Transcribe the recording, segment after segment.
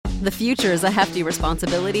The future is a hefty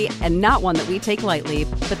responsibility and not one that we take lightly,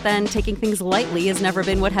 but then taking things lightly has never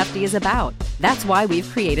been what Hefty is about. That's why we've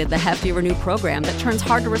created the Hefty Renew program that turns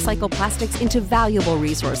hard-to-recycle plastics into valuable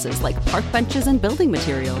resources like park benches and building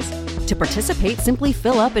materials. To participate, simply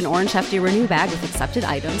fill up an orange Hefty Renew bag with accepted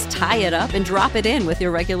items, tie it up, and drop it in with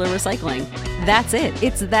your regular recycling. That's it.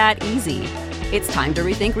 It's that easy. It's time to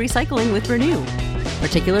rethink recycling with Renew.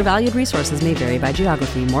 Particular valued resources may vary by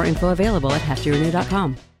geography. More info available at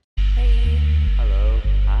heftyrenew.com. Hello.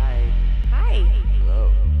 Hi. Hi.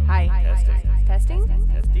 Hello. Hi. Testing. Testing?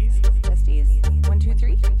 Testes? Testes? 1, 2,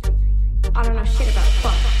 3? I don't know shit about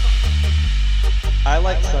fuck. I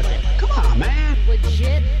like sucking. Come on, man.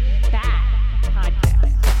 Legit bad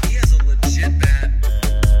podcast. He has a legit bat.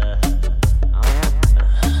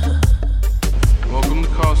 Welcome to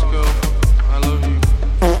Costco. I love you.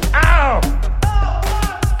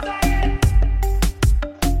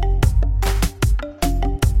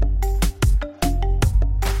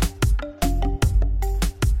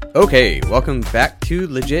 Okay, welcome back to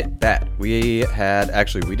Legit Bat. We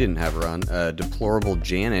didn't have her on. Deplorable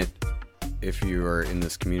Janet, if you are in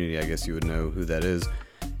this community, I guess you would know who that is,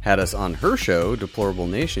 had us on her show, Deplorable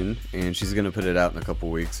Nation, and she's going to put it out in a couple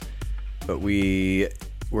weeks. But we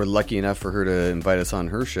were lucky enough for her to invite us on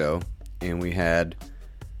her show, and we had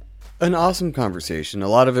an awesome conversation. A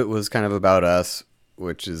lot of it was kind of about us,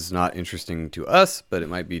 which is not interesting to us, but it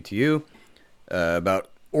might be to you, about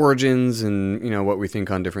origins and what we think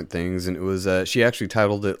on different things. And it was she actually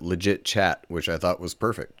titled it Legit Chat, which I thought was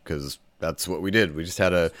perfect because that's what we did. We just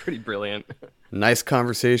had a Pretty brilliant. nice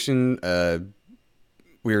conversation.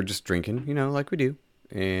 We were just drinking, like we do,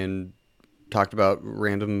 and talked about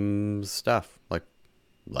random stuff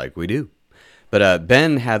like we do. But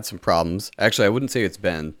Ben had some problems. Actually, I wouldn't say it's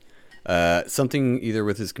Ben. Something either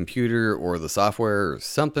with his computer or the software or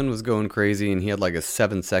something was going crazy, and he had like a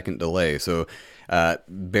 7-second delay. So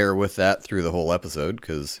bear with that through the whole episode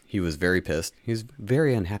because he was very pissed. He's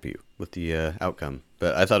very unhappy with the outcome,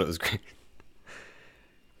 but I thought it was great.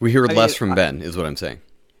 We heard less from Ben, is what I'm saying.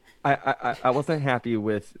 I wasn't happy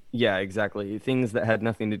with, exactly, things that had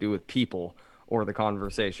nothing to do with people or the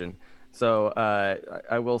conversation. So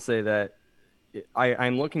I will say that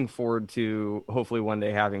I'm looking forward to hopefully one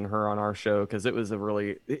day having her on our show because it was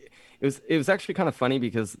it was actually kind of funny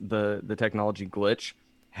because the technology glitch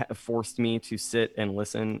forced me to sit and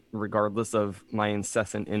listen regardless of my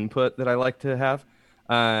incessant input that I like to have.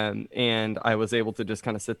 And I was able to just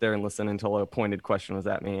kind of sit there and listen until a pointed question was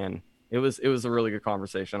at me. And it was a really good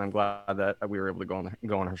conversation. I'm glad that we were able to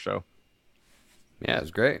go on her show. Yeah, it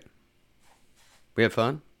was great. We had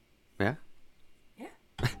fun. Yeah. Yeah.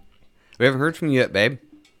 We haven't heard from you yet, babe.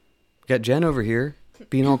 Got Jen over here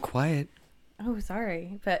being all quiet. Oh,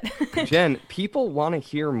 sorry, but Jen, people want to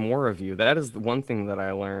hear more of you. That is the one thing that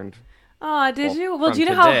I learned. oh, did you? Well, from do you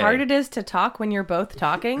know how today. hard it is to talk when you're both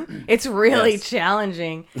talking? It's really Yes.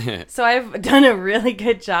 challenging. So I've done a really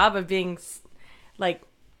good job of being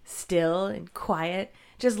still and quiet,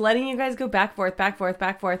 just letting you guys go back, forth,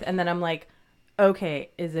 and then I'm like,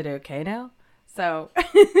 okay, is it okay now? So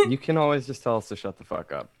You can always just tell us to shut the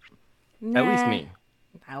fuck up. At least Nah. me.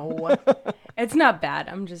 No, it's not bad.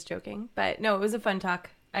 I'm just joking. But no, it was a fun talk.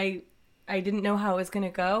 I didn't know how it was going to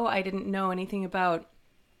go. I didn't know anything about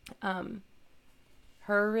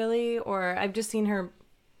her really, or I've just seen her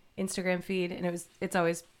Instagram feed and it's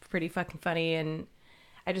always pretty fucking funny, and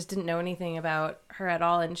I just didn't know anything about her at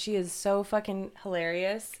all, and she is so fucking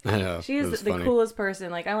hilarious. I know. She it is was the funny. coolest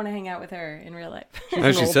person. Like, I want to hang out with her in real life. And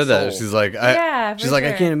an she old said that. soul. She's like, Yeah, she's for like, I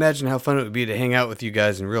sure. can't imagine how fun it would be to hang out with you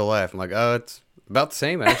guys in real life. I'm like, oh, it's about the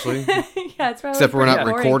same actually, Yeah, it's probably except we're not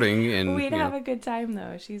pretty boring. recording. And We'd you have know. a good time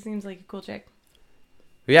though. She seems like a cool chick.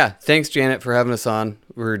 Yeah, thanks Janet for having us on.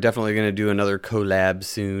 We're definitely going to do another collab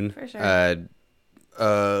soon. For sure.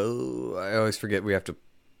 I always forget we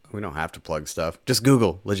don't have to plug stuff. Just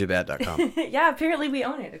Google legitbat.com. Yeah, apparently we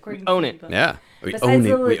own it according to Own some it. people. Yeah, we Besides own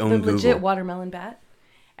the, it. We own the Google. legit watermelon bat,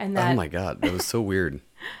 and that Oh my god, that was so weird.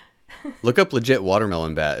 Look up legit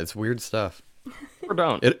watermelon bat. It's weird stuff. Or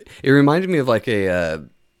don't. It reminded me of like a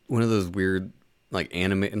one of those weird like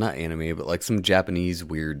not anime, but like some Japanese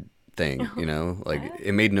weird thing. Like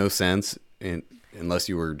it made no sense unless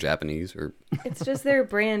you were Japanese or. it's just their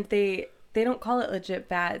brand. They don't call it legit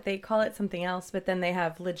bat. They call it something else, but then they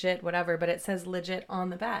have legit whatever. But it says legit on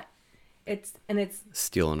the bat. It's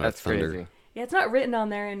Stealing our That's thunder. crazy. yeah, it's not written on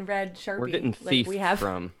there in red Sharpie. We're getting like thief we have.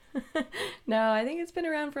 from. No, I think it's been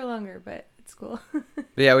around for longer, but it's cool. But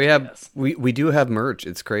yeah, we have Yes. we do have merch.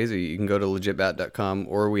 It's crazy. You can go to legitbat.com,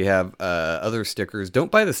 or we have other stickers.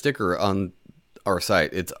 Don't buy the sticker on our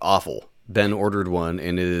site. It's awful. Ben ordered one,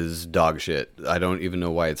 and it is dog shit. I don't even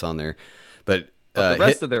know why it's on there. But the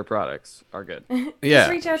rest of their products are good. Yeah, Just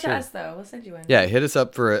reach out to us, though. We'll send you one. yeah, hit us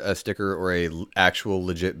up for a sticker or a actual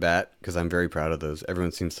legit bat, because I'm very proud of those.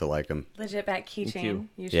 Everyone seems to like them. Legit bat keychain.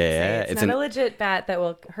 You should Yeah, say. It's not a legit bat that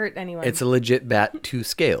will hurt anyone. It's a legit bat to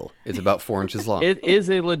scale. It's about 4 inches long. It is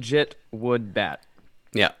a legit wood bat.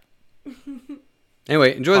 Yeah.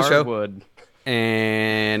 Anyway, enjoy the show. Hardwood.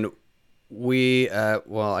 And we,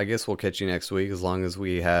 well, I guess we'll catch you next week as long as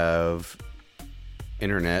we have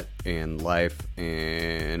internet and life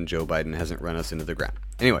and Joe Biden hasn't run us into the ground.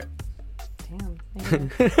 Anyway. Damn.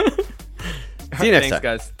 See you next Thanks, time.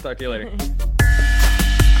 guys. Talk to you later.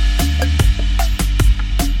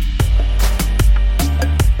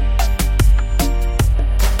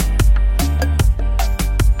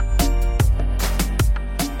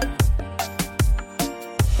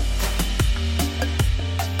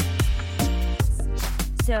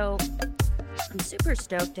 So, I'm super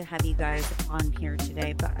stoked to have you guys on here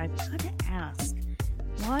today, but I've got to ask,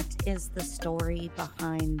 what is the story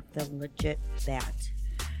behind the legit bat?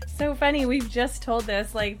 So funny. We've just told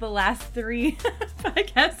this like the last 3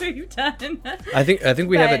 podcasts we've done. I think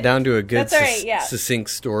we have it down to a good that's all right, yeah.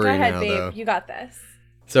 succinct story Go ahead, now, babe. though. You got this.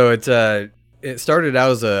 So it started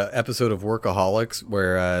out as a episode of Workaholics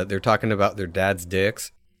where they're talking about their dad's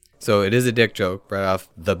dicks. So it is a dick joke right off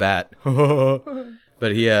the bat.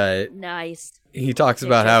 But Nice. he talks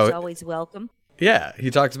about how always welcome. yeah, he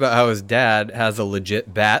talks about how his dad has a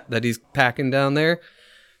legit bat that he's packing down there.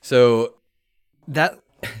 So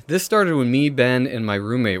this started when me, Ben, and my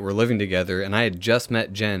roommate were living together, and I had just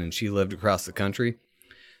met Jen, and she lived across the country.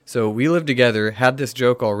 So we lived together, had this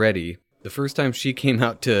joke already. The first time she came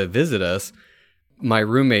out to visit us, my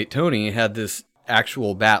roommate Tony had this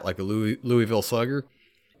actual bat, like a Louisville Slugger,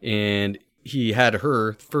 and he had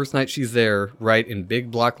her, first night she's there, write in big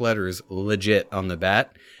block letters, legit, on the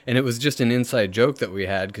bat. And it was just an inside joke that we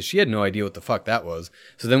had, because she had no idea what the fuck that was.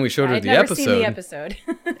 So then we showed her I'd the never episode. seen the episode.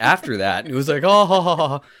 After that, it was like, oh, ha, ha,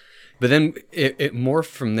 ha. But then it morphed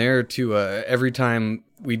from there to every time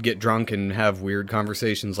we'd get drunk and have weird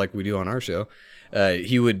conversations like we do on our show,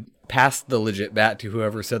 he would pass the legit bat to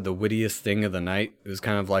whoever said the wittiest thing of the night. It was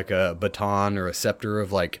kind of like a baton or a scepter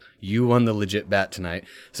of like, you won the legit bat tonight.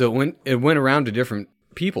 So it went around to different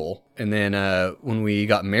people. And then when we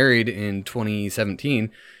got married in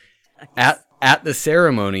 2017, at the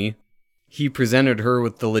ceremony, he presented her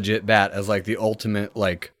with the legit bat as like the ultimate,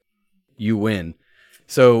 like, you win.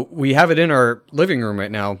 So we have it in our living room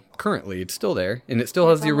right now. Currently, it's still there, and it still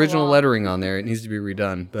has the original lettering on there. It needs to be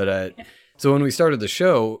redone. But so when we started the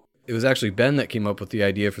show, it was actually Ben that came up with the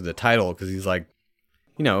idea for the title, because he's like,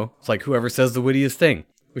 you know, it's like whoever says the wittiest thing.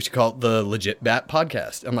 We should call it the Legit Bat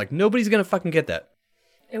Podcast. I'm like, nobody's gonna fucking get that.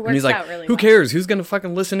 It works And he's like, out really who well. cares? Who's gonna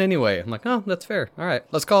fucking listen anyway? I'm like, oh, that's fair. All right,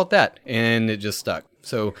 let's call it that. And it just stuck.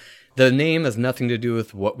 So the name has nothing to do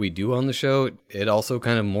with what we do on the show. It also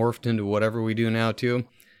kind of morphed into whatever we do now too.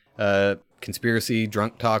 Conspiracy,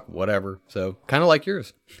 drunk talk, whatever. So kind of like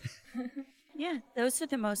yours. Yeah, those are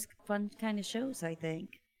the most fun kind of shows, I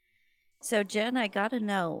think. So, Jen, I gotta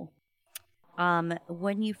know,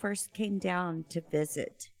 when you first came down to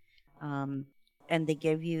visit, and they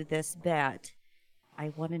gave you this bat,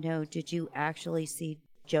 I want to know, did you actually see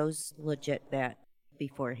Joe's legit bat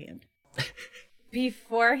beforehand?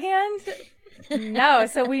 Beforehand? No,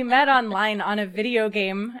 so we met online on a video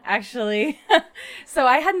game, actually. So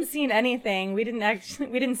I hadn't seen anything. We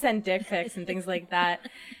didn't send dick pics and things like that.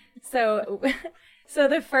 So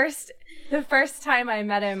the first time I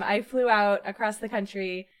met him, I flew out across the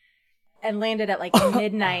country and landed at like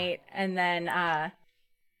midnight, and then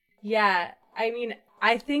yeah, I mean,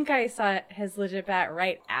 I think I saw his legit bat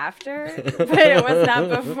right after, but it was not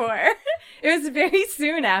before. It was very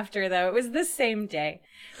soon after, though. It was the same day.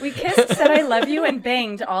 We kissed, said I love you, and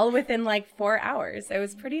banged all within like 4 hours. It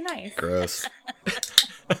was pretty nice. Gross.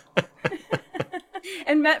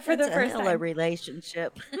 And met for That's the first a hell of a time.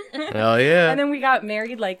 relationship. Hell yeah. And then we got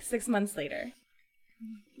married like 6 months later.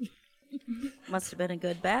 Must have been a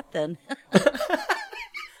good bat then.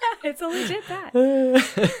 It's a legit bat.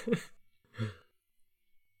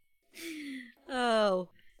 Oh,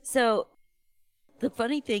 so the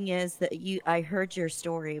funny thing is that I heard your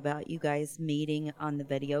story about you guys meeting on the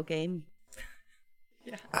video game.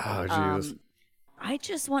 Oh, jeez. I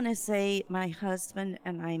just want to say my husband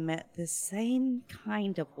and I met the same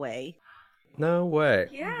kind of way. No way.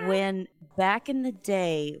 Yeah. When back in the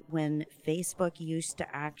day when Facebook used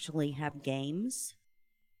to actually have games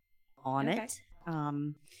on Okay. it,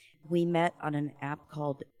 we met on an app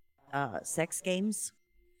called Sex Games.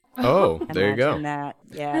 Oh, there you go. Imagine that.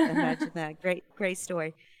 Yeah, imagine that. Great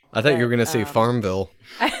story. I thought you were But, going to say Farmville.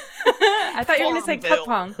 I thought you were going to say Cup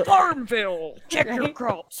Pong. Farmville, check your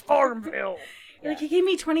crops, Farmville. Like, he gave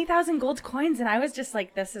me 20,000 gold coins, and I was just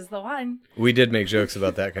like, this is the one. We did make jokes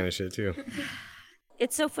about that kind of shit, too.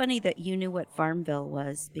 It's so funny that you knew what Farmville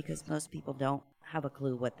was because most people don't have a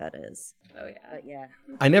clue what that is. Oh, yeah. But yeah.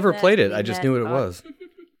 I never That played it. we I just met knew what it on- was.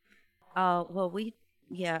 Well,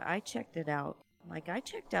 I checked it out. Like, I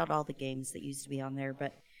checked out all the games that used to be on there,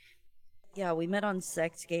 but yeah, we met on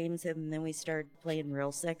sex games and then we started playing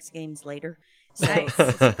real sex games later. So Nice.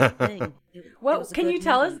 it's a good thing. It Well, was a can good you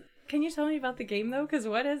tell meeting. us? Can you tell me about the game though? Because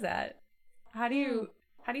what is that? How do you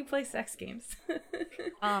play sex games?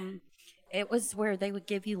 It was where they would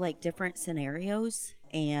give you like different scenarios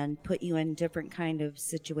and put you in different kind of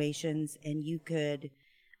situations, and you could,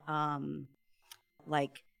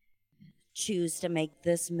 like, choose to make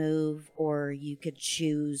this move, or you could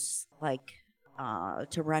choose like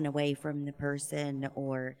to run away from the person,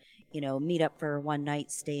 or meet up for a one night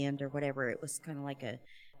stand or whatever. It was kind of like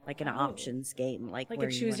an options game, like Like where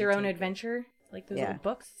a you choose wanna your own take it. adventure, like those Yeah. little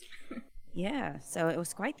books. Yeah, so it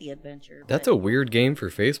was quite the adventure. That's but- a weird game for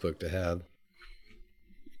Facebook to have.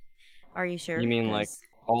 Are you sure? You mean like 'Cause-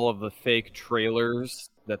 all of the fake trailers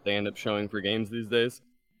that they end up showing for games these days?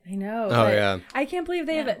 I know. Oh, but yeah. I can't believe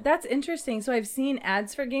they have it. That's interesting. So I've seen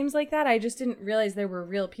ads for games like that. I just didn't realize there were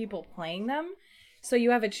real people playing them. So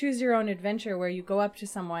you have a choose your own adventure where you go up to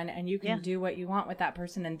someone and you can Yeah. do what you want with that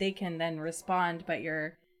person and they can then respond, but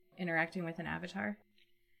you're interacting with an avatar.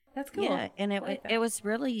 That's cool. Yeah, and I like that. it was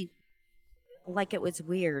really like it was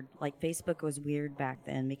weird. Like Facebook was weird back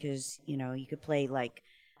then because you could play like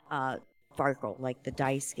Farkle, like the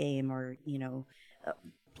dice game, or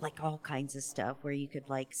like all kinds of stuff where you could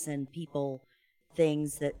like send people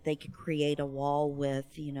things that they could create a wall with,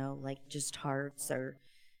 like just hearts, or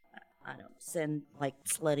I don't know, send like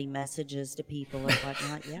slutty messages to people or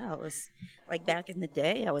whatnot. Yeah, it was like back in the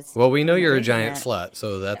day. I was Well, we know you're a doing giant that. slut,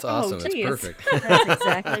 so that's awesome. It's geez. perfect. That's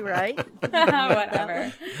exactly right.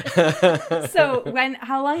 Whatever. So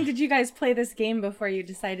how long did you guys play this game before you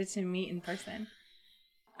decided to meet in person?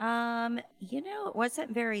 It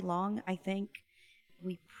wasn't very long. I think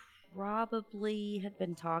we probably had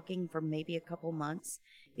been talking for maybe a couple months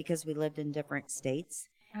because we lived in different states.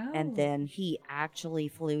 Oh. And then he actually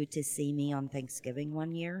flew to see me on Thanksgiving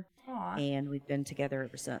one year, Aw, and we've been together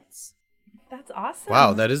ever since. that's awesome.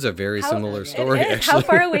 Wow, that is a very similar It story, is. actually. How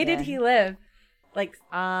far away did Yeah. he live? Like,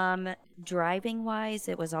 Driving wise,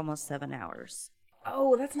 it was almost 7 hours.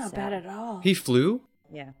 oh, that's not So- bad at all. He flew?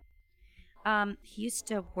 Yeah. He used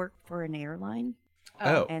to work for an airline.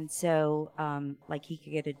 Oh. And so, like, he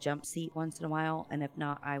could get a jump seat once in a while, and if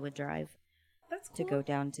not, I would drive That's to cool. go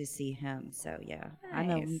down to see him. So yeah,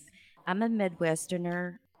 Nice. I'm a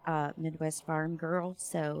Midwesterner, Midwest farm girl.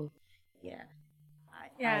 So yeah,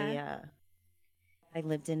 I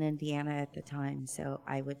lived in Indiana at the time, so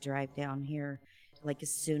I would drive down here like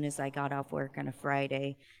as soon as I got off work on a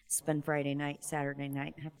Friday, spend Friday night, Saturday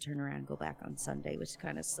night, and have to turn around and go back on Sunday, which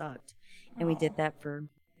kind of sucked. And we did that for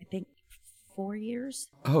I think 4 years.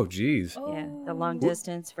 Oh, geez. Yeah, the long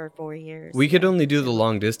distance for 4 years. We could Yeah. only do the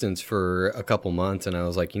long distance for a couple months, and I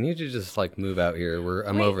was like, you need to just, like, move out here.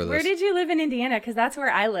 I'm Wait, over this. Where did you live in Indiana? Because that's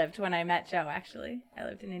where I lived when I met Joe, actually. I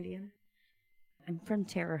lived in Indiana. I'm from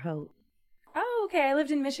Terre Haute. Oh, okay. I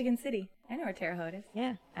lived in Michigan City. I know where Terre Haute is.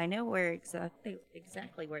 Yeah, I know where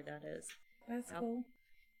exactly where that is. That's Yep. cool.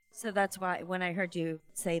 So that's why when I heard you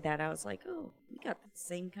say that, I was like, oh, we got the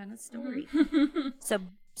same kind of story.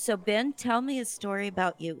 So Ben, tell me a story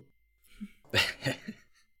about you.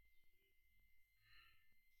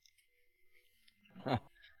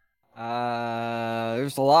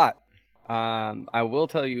 There's a lot. I will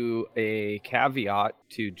tell you a caveat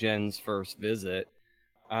to Jen's first visit.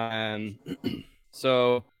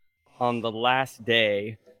 So on the last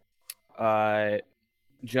day,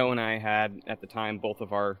 Joe and I had at the time both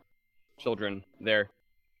of our children there,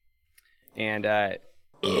 and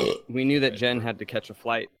we knew that Jen had to catch a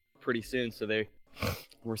flight pretty soon, so they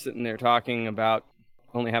were sitting there talking about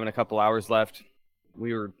only having a couple hours left.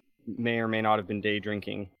 We may or may not have been day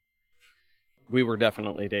drinking. We were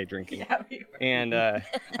definitely day drinking. Yeah, we were. And I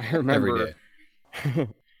remember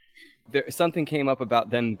something came up about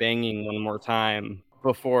them banging one more time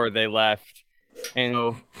before they left.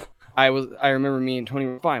 And I remember me and Tony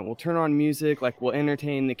were fine. We'll turn on music, like we'll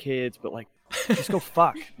entertain the kids, but like just go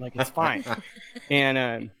fuck. Like it's fine.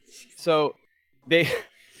 And so they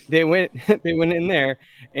went in there,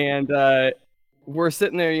 and we're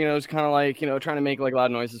sitting there, just kind of like, trying to make like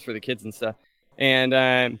loud noises for the kids and stuff. And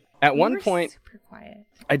at We one were point, super quiet.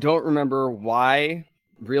 I don't remember why,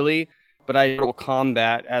 really, but I had a little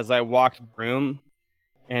combat as I walked the room,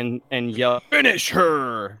 and yell, "Finish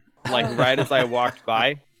her!" like right as I walked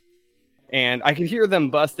by, and I could hear them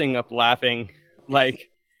busting up laughing, like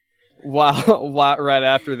while right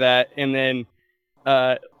after that, and then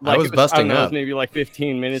I was busting It was up. maybe like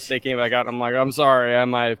 15 minutes. They came back out, and I'm like, "I'm sorry, I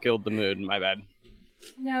might have killed the mood. My bad."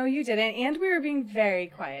 No, you didn't. And we were being very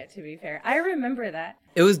quiet, to be fair. I remember that.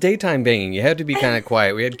 It was daytime banging. You had to be kind of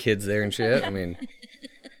quiet. We had kids there and shit. I mean,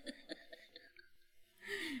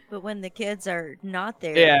 But when the kids are not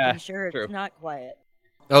there, Yeah, I'm sure true. it's not quiet.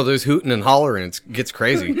 oh, there's hooting and hollering. It gets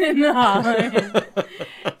crazy. No.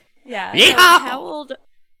 Yeah. So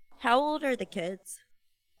how old are the kids?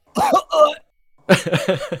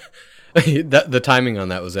 The timing on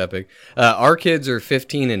that was epic. Our kids are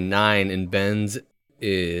 15 and 9, and Ben's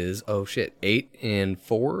is 8 and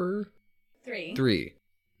 4, 3.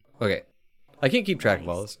 Okay, I can't keep track of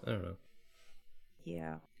all this. I don't know.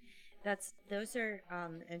 Yeah. Those are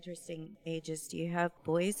interesting ages. Do you have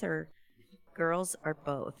boys or girls or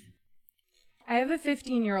both? I have a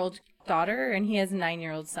 15-year-old daughter, and he has a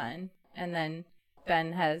 9-year-old son. And then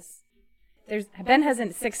Ben has a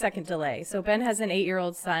 6-second delay. So Ben has an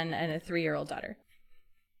 8-year-old son and a 3-year-old daughter.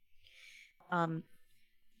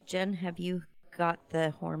 Jen, have you got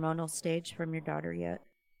the hormonal stage from your daughter yet?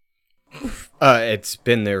 It's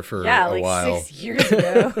been there for Yeah, a like while. 6 years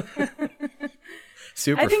ago.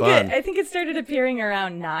 Super fun. I think it started appearing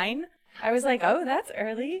around 9. I was like, oh, that's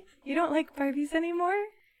early. You don't like Barbies anymore?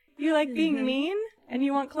 You like being mean? And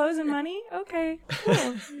you want clothes and money? Okay,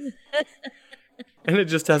 cool. And it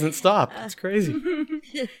just hasn't stopped. It's crazy.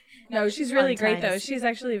 No, she's really Fun great, though. times. She's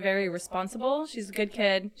actually very responsible. She's a good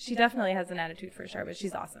kid. She definitely has an attitude for sure, but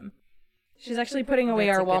she's awesome. She's actually putting away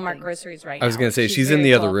That's our a good Walmart thing. groceries right now. I was gonna say she's in very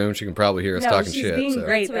the other cool. room. She can probably hear us No, talking she's shit. being so.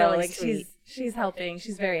 great That's though. really Like sweet. she's helping.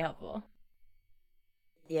 She's very helpful.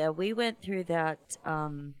 Yeah, we went through that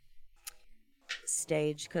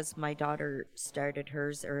stage because my daughter started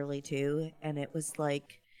hers early too, and it was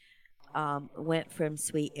like went from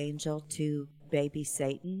sweet angel to baby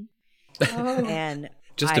Satan, Oh, and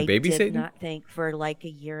Just a baby I did Satan? not think for like a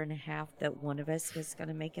year and a half that one of us was going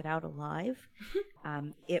to make it out alive.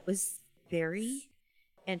 It was very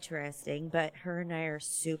interesting, but her and I are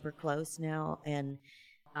super close now, and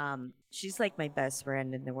she's like my best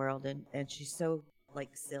friend in the world, and she's so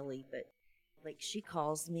like silly, but like she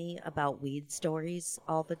calls me about weed stories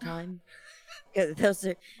all the time. Those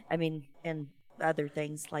are, I mean, and other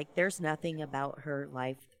things, like there's nothing about her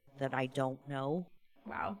life that I don't know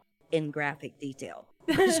wow. in graphic detail,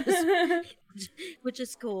 which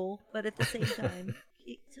is cool, but at the same time,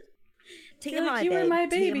 Feel like TMI, you were babe, my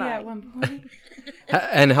baby TMI. at one point.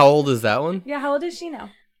 And how old is that one? Yeah, how old is she now?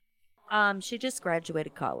 She just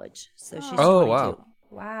graduated college, so she's Oh, 22. wow.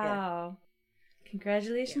 Wow.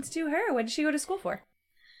 Congratulations to her. What did she go to school for?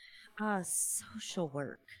 Social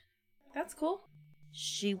work. That's cool.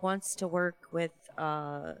 She wants to work with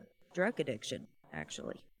drug addiction,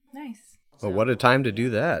 actually. Nice. Well, what a time to do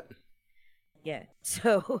that. Yeah,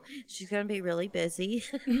 so she's gonna be really busy.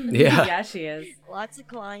 Yeah. Yeah, she is. Lots of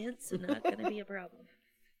clients, so not gonna be a problem.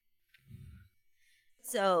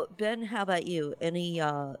 So Ben, how about you? Any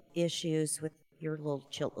issues with your little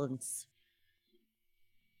childrens?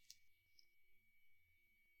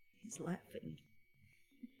 He's laughing.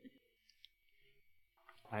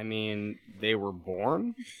 I mean, they were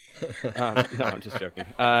born. No, I'm just joking.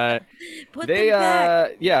 Put They them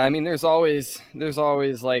back. yeah, I mean there's always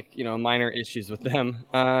like, minor issues with them.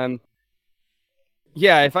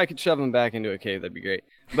 Yeah, if I could shove them back into a cave, that'd be great.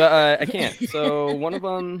 But I can't. So one of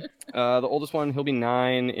them, the oldest one, he'll be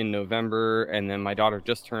 9 in November, and then my daughter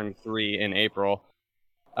just turned 3 in April.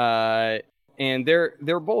 And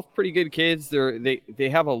they're both pretty good kids. They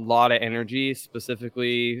have a lot of energy.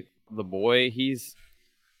 Specifically, the boy, he's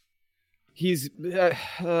since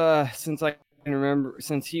I can remember,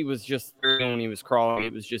 since he was just 3 when he was crawling,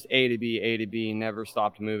 it was just A to B, never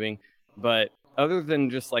stopped moving. But other than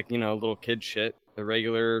just like, little kid shit, the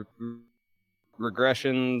regular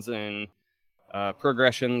regressions and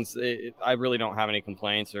progressions, I really don't have any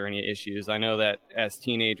complaints or any issues. I know that as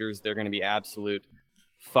teenagers, they're going to be absolute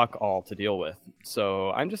fuck all to deal with.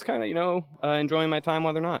 So I'm just kind of, enjoying my time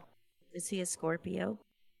while they're not. Is he a Scorpio?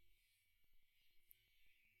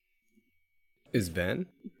 Is Ben?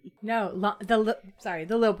 No, the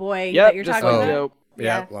little boy Yep, that you're just talking like about. Joe. Yeah,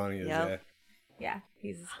 Yeah. Lonnie is, Yep. yeah. Yeah,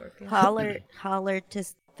 he's a Scorpio. Holler to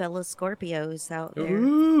fellow Scorpios out there.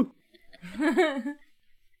 Ooh.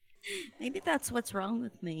 Maybe that's what's wrong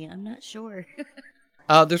with me. I'm not sure.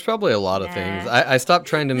 There's probably a lot of things. Nah. I stopped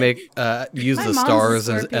trying to make use My the mom's a stars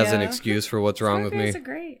as an Scorpio. excuse for what's wrong with me. Scorpios are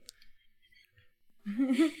great.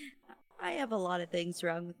 I have a lot of things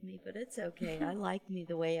wrong with me, but it's okay. I like me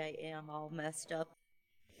the way I am, all messed up.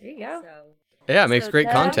 There you go. So, Yeah, it makes great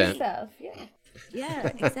tell content. Stuff. Yeah. yeah,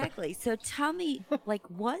 exactly. So tell me, like,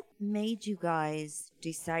 what made you guys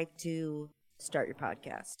decide to start your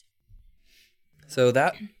podcast? So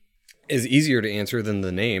that is easier to answer than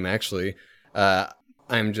the name, actually.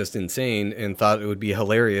 I'm just insane and thought it would be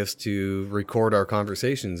hilarious to record our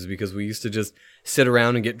conversations because we used to just sit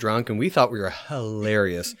around and get drunk and we thought we were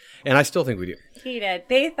hilarious. And I still think we do. He did.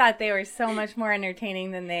 They thought they were so much more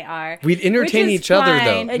entertaining than they are. We'd entertain Which is each other,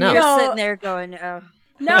 fine. though. And No. you're sitting there going, oh.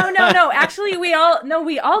 No. Actually, we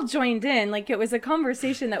all joined in. Like, it was a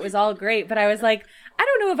conversation that was all great, but I was like, I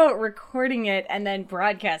don't know about recording it and then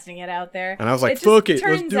broadcasting it out there. And I was like, just fuck it, let's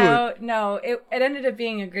turns do it. out, no, it ended up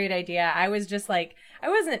being a great idea. I was just like,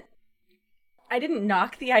 I didn't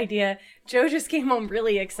knock the idea. Joe just came home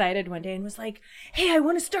really excited one day and was like, hey, I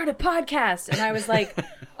want to start a podcast. And I was like,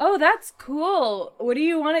 oh, that's cool. What do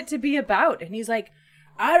you want it to be about? And he's like,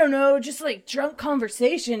 I don't know, just like drunk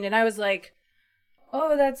conversation. And I was like,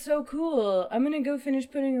 oh, that's so cool. I'm going to go finish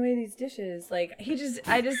putting away these dishes. Like,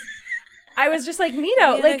 I was just like,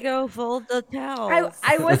 neato. Like, go fold the towels.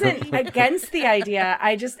 I wasn't against the idea.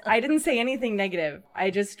 I didn't say anything negative. I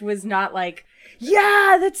just was not like,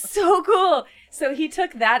 yeah, that's so cool. So he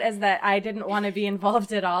took that as that I didn't want to be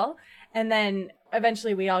involved at all. And then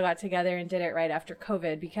eventually we all got together and did it right after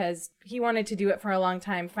COVID because he wanted to do it for a long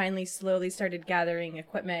time, finally slowly started gathering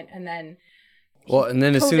equipment. And then Well, and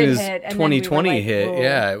then as soon COVID as hit, and then we were 2020 like, hit, whoa,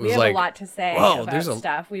 yeah, it was we have like, a lot to say whoa, about there's a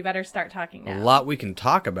stuff. We better start talking now. lot we can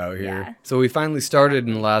talk about here. Yeah. So we finally started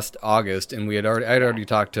in last August, and I'd already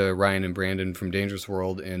talked to Ryan and Brandon from Dangerous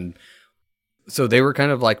World, and so they were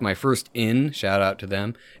kind of like my first in, shout out to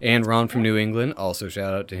them, and Ron from New England, also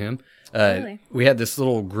shout out to him. Really? We had this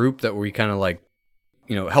little group that we kind of like,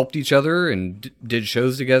 helped each other and did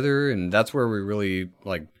shows together, and that's where we really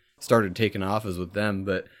like started taking off is with them.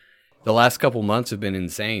 But the last couple months have been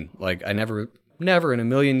insane. Like I never in a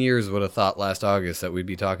million years would have thought last August that we'd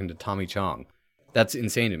be talking to Tommy Chong. That's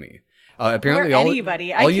insane to me. Apparently, Or all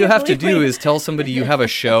anybody. I you can't have to believe do we- is tell somebody you have a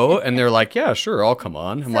show, and they're like, "Yeah, sure, I'll come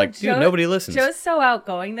on." I'm So like, "Dude, nobody listens." Joe's so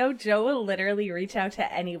outgoing, though. Joe will literally reach out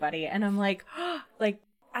to anybody, and I'm like,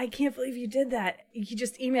 I can't believe you did that. He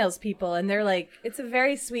just emails people, and they're like, it's a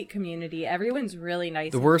very sweet community. Everyone's really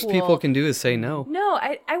nice. The and worst cool. people can do is say no. No,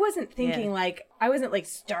 I wasn't thinking I wasn't like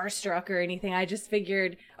starstruck or anything. I just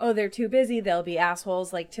figured, oh, they're too busy. They'll be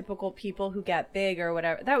assholes, like typical people who get big or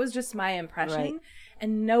whatever. That was just my impression. Right.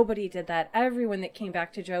 And nobody did that. Everyone that came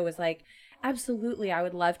back to Joe was like, absolutely, I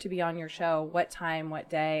would love to be on your show. What time, what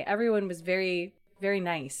day? Everyone was very, very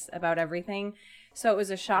nice about everything. So it was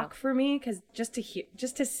a shock for me because just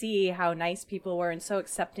to see how nice people were and so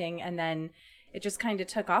accepting. And then it just kind of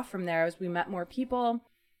took off from there as we met more people.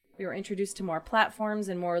 We were introduced to more platforms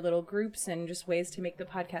and more little groups and just ways to make the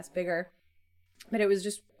podcast bigger. But it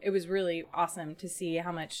was really awesome to see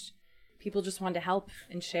how much people just wanted to help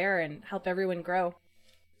and share and help everyone grow.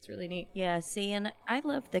 It's really neat. Yeah, see, and I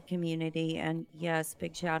love the community. And yes,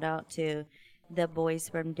 big shout out to the boys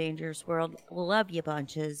from Dangerous World. Love you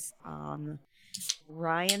bunches.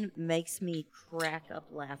 Ryan makes me crack up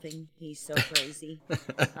laughing. He's so crazy.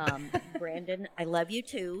 Brandon, I love you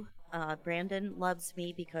too. Brandon loves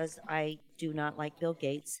me because I do not like Bill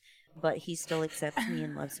Gates, but he still accepts me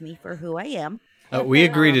and loves me for who I am. We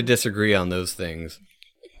agree to disagree on those things.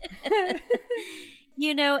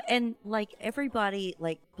 And like everybody,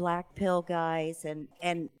 like Black Pill guys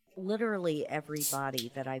and literally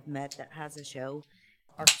everybody that I've met that has a show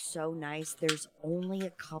are so nice. There's only a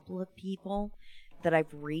couple of people that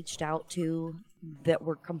I've reached out to that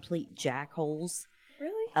were complete jackholes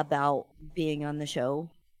Really? about being on the show.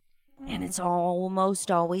 And it's almost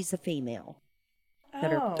always a female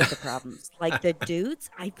that are the problems. Like the dudes,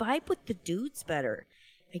 I vibe with the dudes better.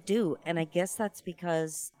 I do. And I guess that's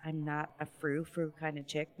because I'm not a frou-frou kind of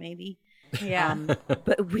chick, maybe. Yeah.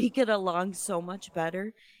 But we get along so much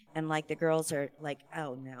better. And like the girls are like,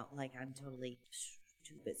 oh no, like I'm totally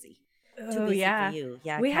too busy. Too Oh, busy yeah. for you.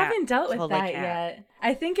 Yeah, We cat. haven't dealt with Totally that cat. yet.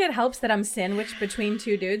 I think it helps that I'm sandwiched between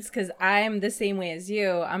two dudes because I'm the same way as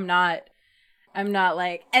you. I'm not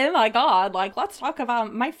like, oh my God, like, let's talk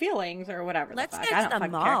about my feelings or whatever. Let's the fuck. get I to don't the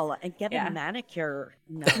fucking care. mall and get Yeah. a manicure.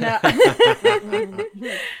 No. No.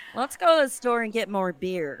 Let's go to the store and get more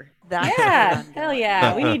beer. That's where Yeah. I'm Hell going.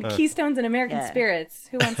 yeah. We need Keystones and American Yeah. Spirits.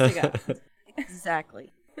 Who wants to go?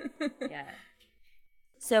 Exactly. Yeah.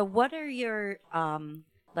 So what are your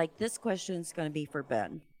like this question is going to be for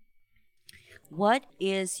Ben. What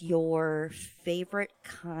is your favorite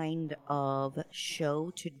kind of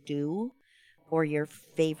show to do or your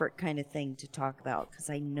favorite kind of thing to talk about? Because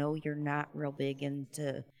I know you're not real big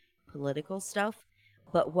into political stuff,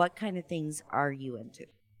 but what kind of things are you into?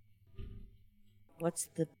 What's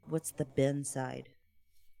the Ben side?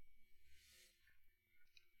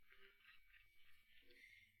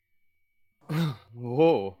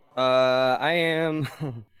 Whoa. I am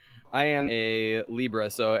I am a Libra,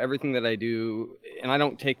 so everything that I do, and I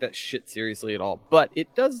don't take that shit seriously at all, but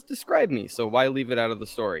it does describe me, so why leave it out of the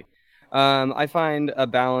story? I find a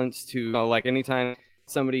balance to, like, anytime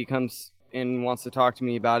somebody comes and wants to talk to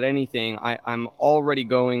me about anything, I'm already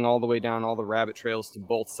going all the way down all the rabbit trails to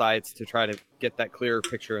both sides to try to get that clearer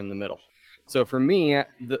picture in the middle. So for me,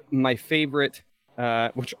 my favorite,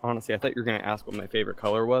 which honestly, I thought you were going to ask what my favorite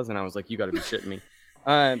color was, and I was like, you got to be shitting me.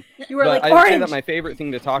 You were like, I would say orange. that my favorite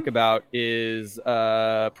thing to talk about is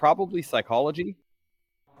probably psychology.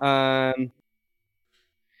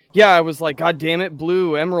 Yeah, I was like, God damn it,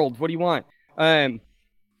 blue, emerald, what do you want?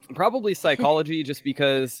 Probably psychology, just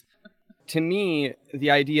because to me,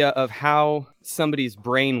 the idea of how somebody's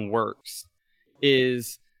brain works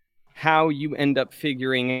is how you end up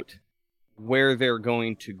figuring out where they're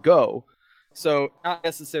going to go. So not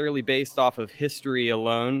necessarily based off of history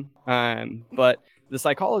alone, but the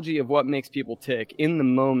psychology of what makes people tick in the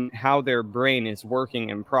moment, how their brain is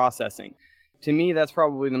working and processing. To me, that's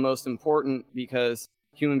probably the most important, because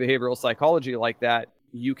human behavioral psychology like that,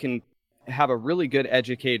 you can have a really good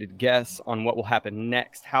educated guess on what will happen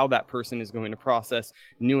next, how that person is going to process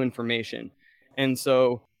new information. And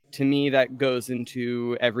so to me, that goes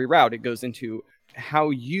into every route. It goes into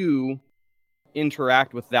how you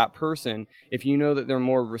interact with that person. If you know that they're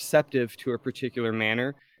more receptive to a particular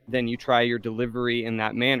manner, then you try your delivery in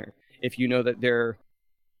that manner. If you know that they're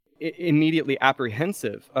immediately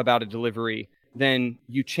apprehensive about a delivery, then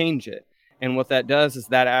you change it. And what that does is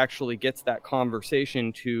that actually gets that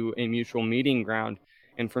conversation to a mutual meeting ground.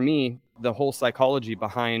 And for me, the whole psychology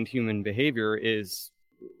behind human behavior is,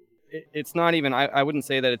 it's not even, I wouldn't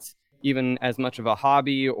say that it's even as much of a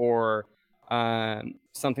hobby or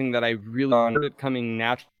something that I really started coming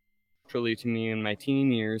naturally to me in my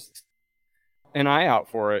teen years. An eye out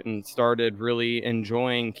for it, and started really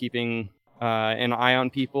enjoying keeping an eye on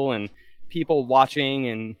people and people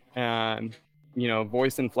watching, and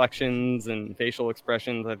voice inflections and facial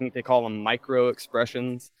expressions. I think they call them micro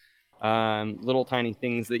expressions, little tiny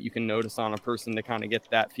things that you can notice on a person to kind of get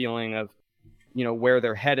that feeling of where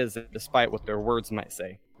their head is despite what their words might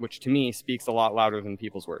say, which to me speaks a lot louder than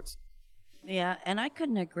people's words. Yeah, and I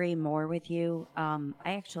couldn't agree more with you. I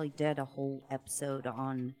actually did a whole episode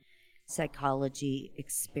on psychology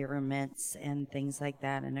experiments and things like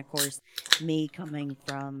that. And of course, me coming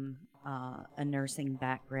from a nursing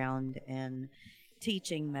background and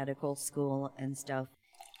teaching medical school and stuff,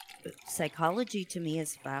 psychology to me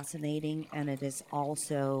is fascinating, and it is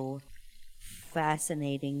also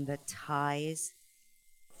fascinating the ties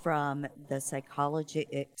from the psychology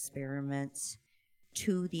experiments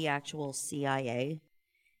to the actual CIA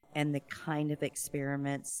and the kind of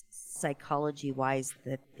experiments psychology-wise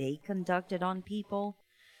that they conducted on people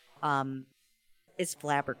is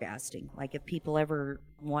flabbergasting. Like, if people ever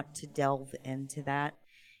want to delve into that,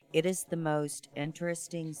 it is the most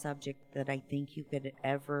interesting subject that I think you could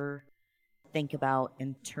ever think about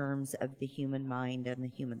in terms of the human mind and the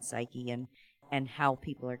human psyche and how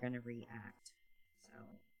people are going to react. So,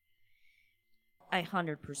 I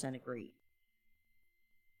 100% agree.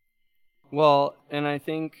 Well, and I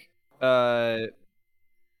think I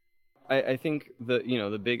think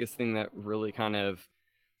the biggest thing that really kind of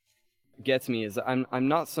gets me is I'm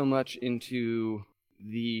not so much into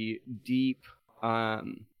the deep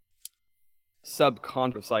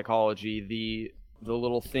subconscious psychology, the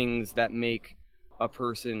little things that make a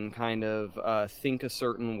person kind of think a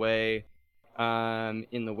certain way,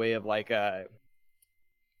 in the way of like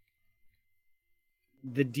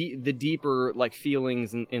the deeper like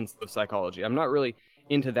feelings in psychology. I'm not really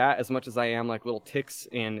into that as much as I am like little ticks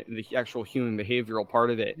and the actual human behavioral part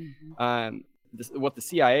of it. Mm-hmm. What the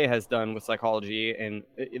CIA has done with psychology, and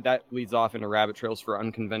that leads off into rabbit trails for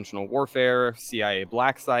unconventional warfare, CIA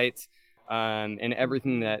black sites, and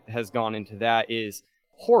everything that has gone into that is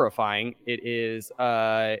horrifying. It is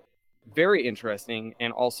very interesting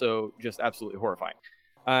and also just absolutely horrifying.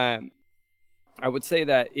 I would say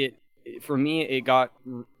that for me, it got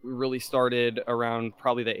really started around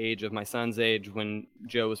probably the age of my son's age, when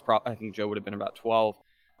Joe was I think Joe would have been about 12.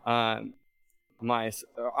 Our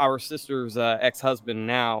sister's ex-husband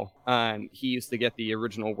now, he used to get the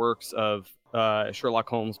original works of Sherlock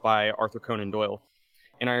Holmes by Arthur Conan Doyle.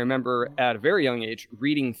 And I remember at a very young age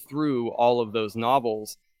reading through all of those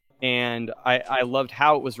novels And I loved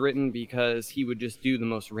how it was written because he would just do the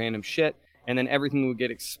most random shit, and then everything would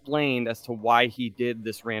get explained as to why he did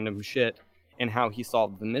this random shit and how he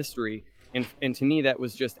solved the mystery. And to me, that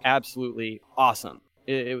was just absolutely awesome.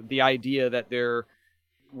 The idea that there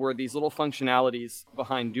were these little functionalities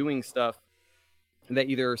behind doing stuff that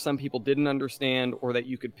either some people didn't understand or that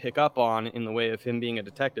you could pick up on in the way of him being a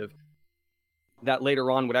detective, that later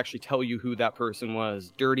on would actually tell you who that person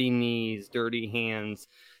was. Dirty knees, dirty hands,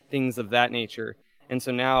 things of that nature. And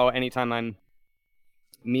so now anytime I'm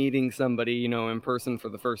meeting somebody, you know, in person for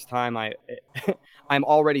the first time, I'm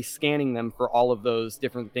already scanning them for all of those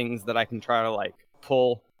different things that I can try to like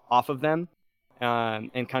pull off of them,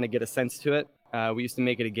 and kind of get a sense to it. We used to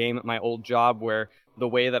make it a game at my old job where the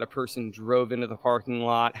way that a person drove into the parking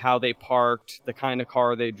lot, how they parked, the kind of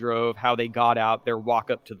car they drove, how they got out, their walk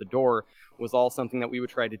up to the door was all something that we would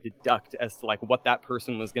try to deduct as to like what that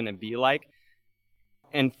person was going to be like.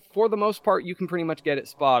 And for the most part, you can pretty much get it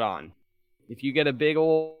spot on. If you get a big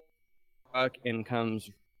old truck and comes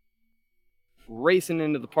racing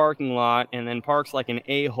into the parking lot and then parks like an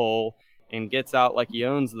a-hole and gets out like he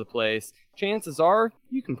owns the place, chances are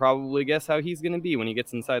you can probably guess how he's going to be when he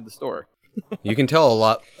gets inside the store. You can tell a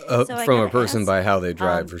lot So I from a gotta person ask, by how they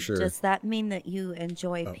drive, for sure. Does that mean that you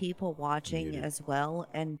enjoy people watching as well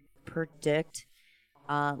and predict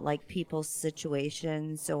like people's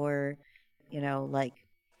situations, or, you know, like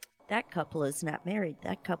that couple is not married,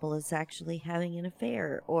 that couple is actually having an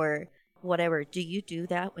affair, or whatever? Do you do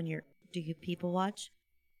that when do you people watch?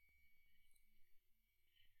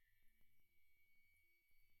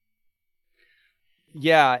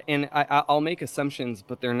 Yeah, and I'll make assumptions,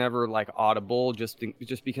 but they're never like audible, just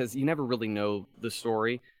because you never really know the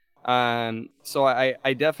story. So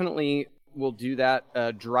I definitely will do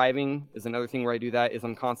that. Driving is another thing where I do that. Is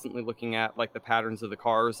I'm constantly looking at like the patterns of the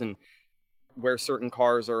cars and where certain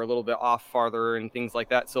cars are a little bit off farther and things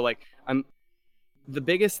like that. So like the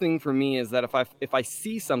biggest thing for me is that if I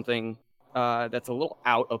see something that's a little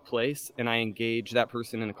out of place and I engage that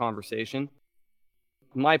person in a conversation,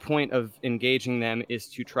 my point of engaging them is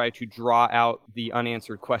to try to draw out the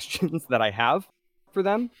unanswered questions that I have for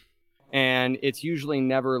them. And it's usually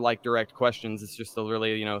never like direct questions. It's just a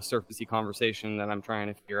really, you know, surfacey conversation that I'm trying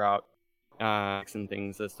to figure out and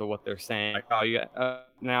things as to what they're saying. Like, oh, yeah,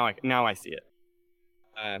 now I see it.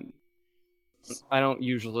 I don't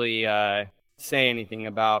usually say anything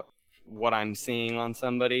about what I'm seeing on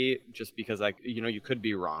somebody just because you could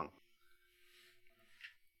be wrong.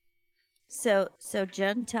 So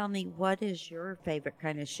Jen, tell me, what is your favorite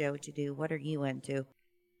kind of show to do? What are you into?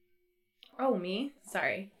 Oh, me?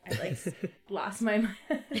 Sorry. I like lost my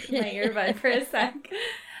earbud for a sec.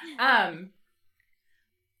 I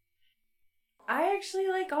actually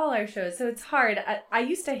like all our shows, so it's hard. I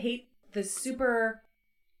used to hate the super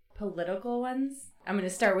political ones. I'm going to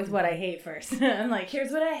start with what I hate first. I'm like,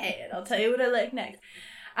 here's what I hate. I'll tell you what I like next.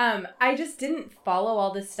 I just didn't follow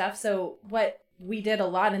all this stuff, so what we did a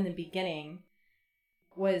lot in the beginning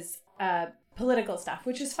was political stuff,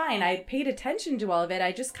 which is fine. I paid attention to all of it.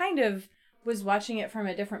 I just kind of was watching it from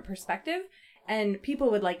a different perspective, and people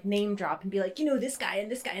would like name drop and be like, you know, this guy and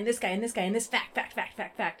this guy and this guy and this guy and this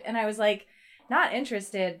fact. And I was like, not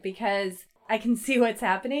interested, because I can see what's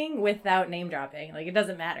happening without name dropping. Like, it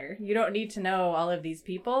doesn't matter. You don't need to know all of these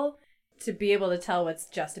people to be able to tell what's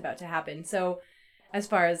just about to happen. So as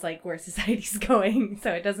far as like where society's going,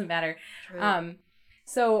 so it doesn't matter. True.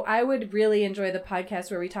 So I would really enjoy the podcast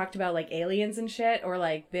where we talked about like aliens and shit, or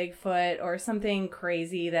like Bigfoot, or something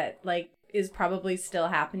crazy that like is probably still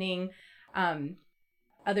happening.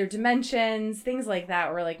 Other dimensions, things like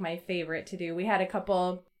that were like my favorite to do. We had a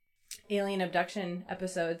couple alien abduction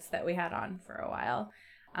episodes that we had on for a while.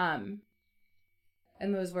 And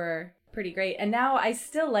those were pretty great. And now I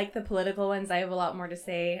still like the political ones. I have a lot more to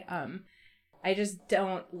say. I just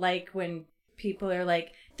don't like when people are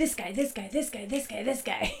like, this guy, this guy, this guy, this guy, this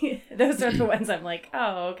guy. Those are the ones I'm like,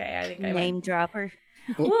 oh, okay, I think I name went. dropper.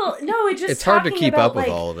 Well, no, it's hard to keep about, up with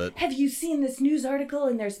like, all of it. Have you seen this news article?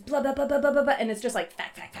 And there's blah, blah, blah, blah, blah, blah, blah. And it's just like,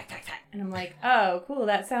 fact. And I'm like, oh, cool,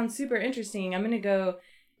 that sounds super interesting. I'm going to go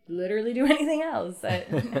literally do anything else. I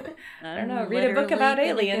don't know, read a book about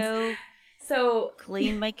aliens. So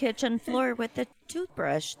clean my kitchen floor with a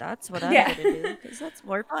toothbrush. That's what I'm going to do, because that's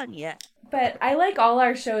more fun. Yeah. But I like all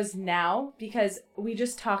our shows now because we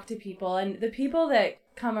just talk to people, and the people that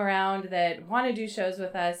come around that want to do shows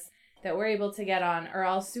with us that we're able to get on are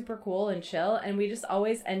all super cool and chill, and we just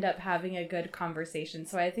always end up having a good conversation.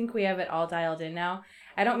 So I think we have it all dialed in now.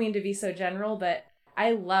 I don't mean to be so general, but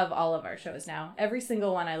I love all of our shows now. Every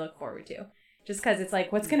single one I look forward to. just because it's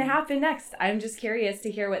like, what's going to happen next? I'm just curious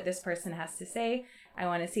to hear what this person has to say. I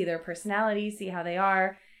want to see their personality, see how they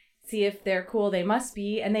are, see if they're cool. They must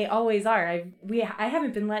be, and they always are. I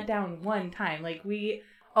haven't been let down one time. Like, we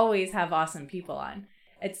always have awesome people on.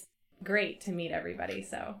 It's great to meet everybody.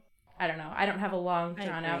 So I don't know. I don't have a long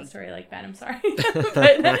drawn out story like Ben. I'm sorry,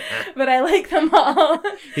 but I like them all.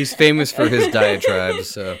 He's famous for his diatribes.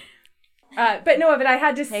 So, but I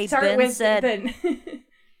had to start Ben with said-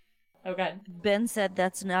 Oh God. Ben said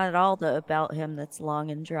that's not all about him that's long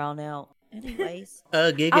and drawn out. Anyways.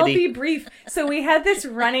 giggity. I'll be brief. So we had this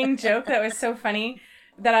running joke that was so funny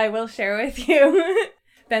that I will share with you.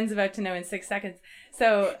 Ben's about to know in 6 seconds.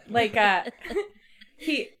 So, like,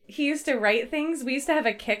 he used to write things. We used to have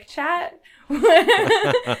a Kik chat.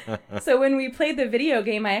 So when we played the video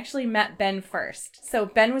game, I actually met Ben first. So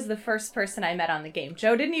Ben was the first person I met on the game.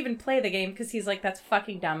 Joe didn't even play the game because he's like, that's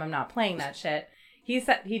fucking dumb. I'm not playing that shit. He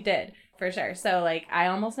said he did, for sure. So, like, I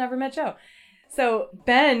almost never met Joe. So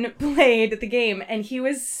Ben played the game, and he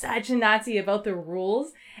was such a Nazi about the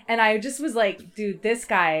rules. And I just was like, dude, this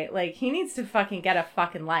guy, like, he needs to fucking get a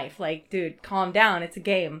fucking life. Like, dude, calm down. It's a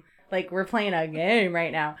game. Like, we're playing a game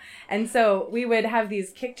right now. And so we would have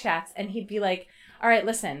these Kik chats, and he'd be like, all right,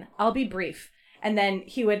 listen, I'll be brief. And then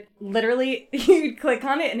he would literally, he would click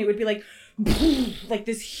on it, and it would be like, like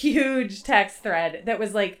this huge text thread that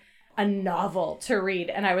was like a novel to read.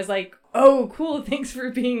 And I was like, oh, cool, thanks for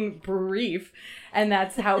being brief. And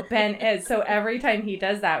that's how Ben is. So every time he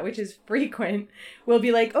does that, which is frequent, we'll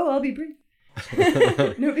be like, oh, I'll be brief.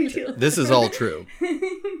 No big deal. This is all true.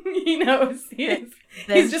 He knows. He is.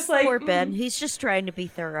 Ben's He's just like, poor Ben. He's just trying to be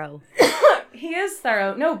thorough. He is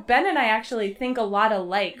thorough. No, Ben and I actually think a lot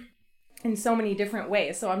alike in so many different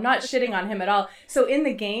ways. So I'm not shitting on him at all. So in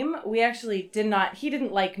the game, we actually he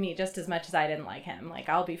didn't like me just as much as I didn't like him. Like,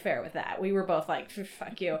 I'll be fair with that. We were both like,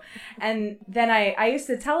 fuck you. And then I used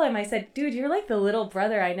to tell him, I said, dude, you're like the little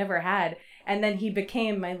brother I never had. And then he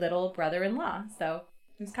became my little brother-in-law. So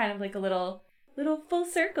it was kind of like a little full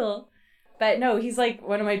circle. But no, he's like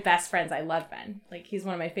one of my best friends. I love Ben. Like, he's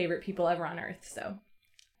one of my favorite people ever on earth. So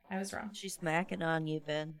I was wrong. She's smacking on you,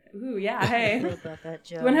 Ben. Ooh, yeah, hey. What about that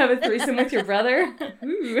joke? You want to have a threesome with your brother?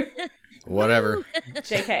 Ooh. Whatever.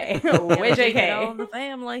 JK. Way Keep it all JK. in the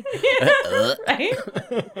family. Right?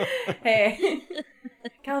 Hey.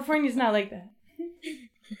 California's not like that.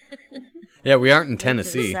 Yeah, we aren't in To the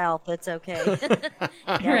Tennessee. South, it's okay. Yeah,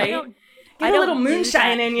 Right? we don't- Get I a don't little do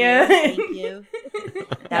moonshine that in here, you. Thank you.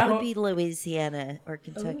 That No. would be Louisiana or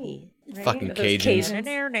Kentucky. Right? Fucking Those Cajuns.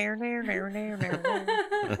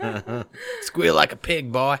 Squeal like a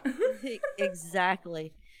pig, boy.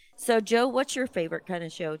 Exactly. So, Joe, what's your favorite kind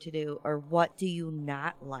of show to do, or what do you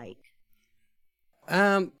not like?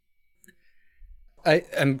 I'm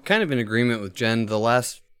kind of in agreement with Jen.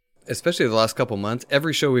 Especially the last couple months,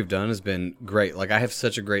 every show we've done has been great. Like, I have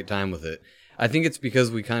such a great time with it. I think it's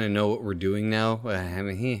because we kind of know what we're doing now. I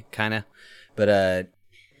mean, kind of. But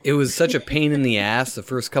it was such a pain in the ass the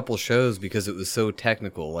first couple shows because it was so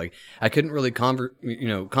technical. Like, I couldn't really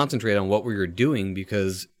concentrate on what we were doing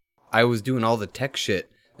because I was doing all the tech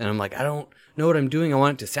shit. And I'm like, I don't know what I'm doing. I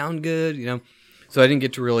want it to sound good, So I didn't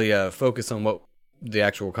get to really focus on what the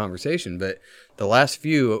actual conversation. But the last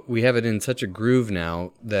few, we have it in such a groove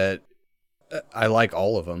now that I like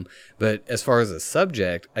all of them. But as far as a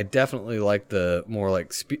subject, I definitely like the more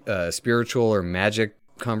like spiritual or magic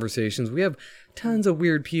conversations. We have tons of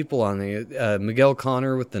weird people on there. Miguel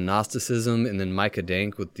Connor with the Gnosticism, and then Micah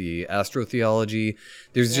Dank with the astrotheology.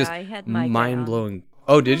 There's just I had Micah on. mind-blowing.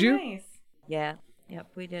 Oh, did you? Nice. Yeah. Yep.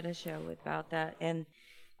 We did a show about that, and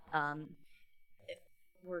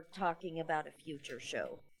we're talking about a future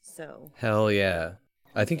show. So Hell yeah.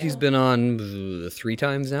 I think he's been on 3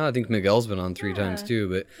 times now. I think Miguel's been on 3 times too.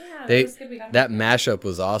 But Yeah, they that was good. We got that mashup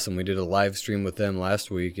was awesome. We did a live stream with them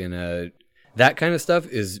last week, and that kind of stuff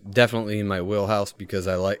is definitely in my wheelhouse because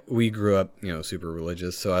we grew up, super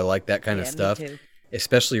religious, so I like that kind of Yeah, me stuff, too.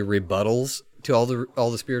 especially rebuttals to all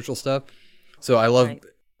the spiritual stuff. So I love Right.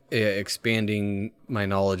 expanding my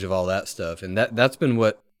knowledge of all that stuff, and that's been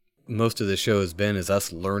what most of the show has been, is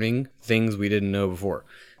us learning things we didn't know before.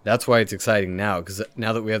 That's why it's exciting now, because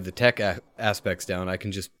now that we have the tech aspects down, I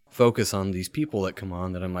can just focus on these people that come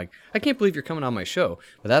on that I'm like, I can't believe you're coming on my show,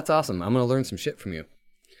 but that's awesome. I'm going to learn some shit from you.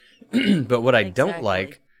 But what I don't Exactly.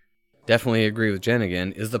 like, definitely agree with Jen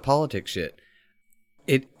again, is the politics shit.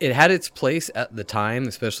 It had its place at the time,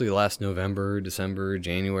 especially last November, December,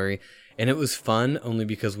 January, and it was fun only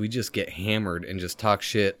because we just get hammered and just talk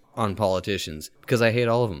shit on politicians, because I hate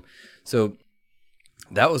all of them. So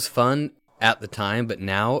that was fun at the time, but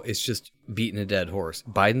now it's just beating a dead horse.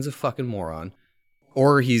 Biden's a fucking moron.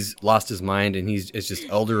 or he's lost his mind and it's just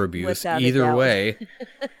elder abuse. Without a Either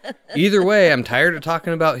doubt. way, I'm tired of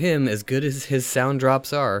talking about him. As good as his sound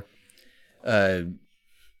drops are,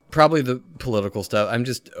 probably the political stuff. I'm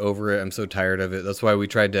just over it. I'm so tired of it. That's why we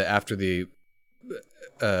tried to, after the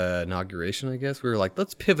inauguration, I guess, we were like,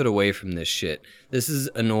 let's pivot away from this shit. This is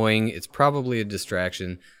annoying. It's probably a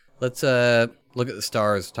distraction. Let's look at the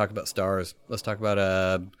stars. Talk about stars. Let's talk about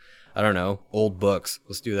I don't know, old books.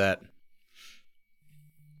 Let's do that.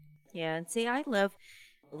 Yeah, and see, I love,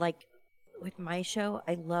 like, with my show,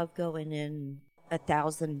 I love going in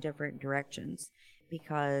 1,000 different directions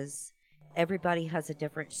because everybody has a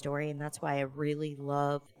different story, and that's why I really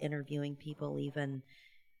love interviewing people, even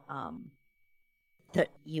that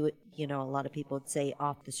you know, a lot of people would say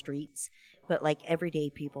off the streets, but like everyday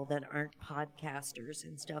people that aren't podcasters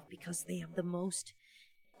and stuff, because they have the most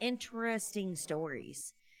interesting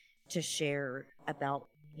stories to share about,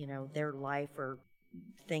 you know, their life or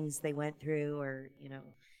things they went through or, you know,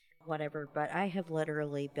 whatever. But I have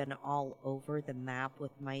literally been all over the map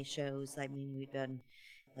with my shows. I mean, we've done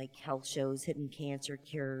like health shows, hidden cancer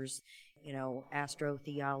cures, you know,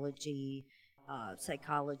 astrotheology,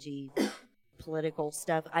 psychology, political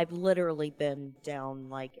stuff. I've literally been down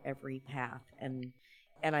like every path, and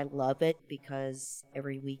I love it because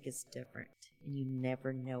every week is different. And you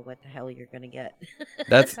never know what the hell you're going to get.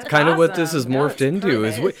 That's kind of what this is awesome. No, morphed it's into.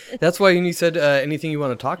 perfect. That's why when you said anything you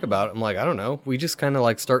want to talk about, I'm like, I don't know. We just kind of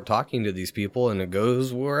like start talking to these people, and it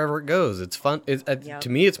goes wherever it goes. It's fun. Yep. To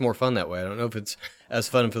me, it's more fun that way. I don't know if it's as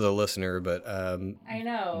fun for the listener, but I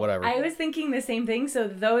know. whatever. I was thinking the same thing. So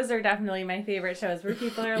those are definitely my favorite shows where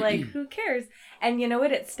people are like, who cares? And you know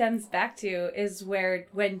what it stems back to is where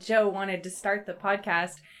when Joe wanted to start the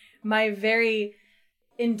podcast, my very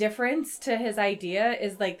indifference to his idea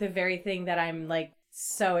is like the very thing that I'm like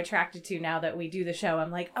so attracted to now that we do the show.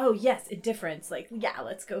 I'm like, oh yes, indifference. Like, yeah,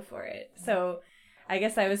 let's go for it. So I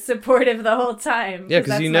guess I was supportive the whole time. Yeah, because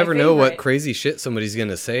that's you my never know what favorite. crazy shit somebody's going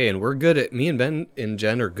to say. And we're good at, me and Ben and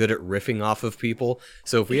Jen are good at riffing off of people.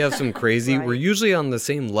 So if we have some crazy, Right. we're usually on the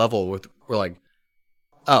same level with, we're like,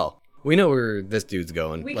 oh, we know where this dude's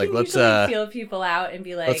going. We Like, can let's, usually feel people out and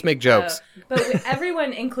be like, let's make jokes. But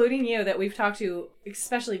everyone, including you, that we've talked to,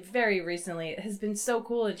 especially very recently, has been so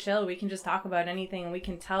cool and chill. We can just talk about anything, and we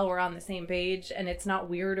can tell we're on the same page, and it's not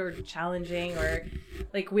weird or challenging, or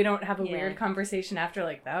like we don't have a Yeah. weird conversation after.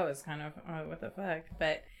 Like that was kind of what the fuck,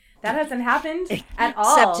 but that hasn't happened at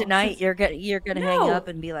all. Except tonight, you're gonna hang No. up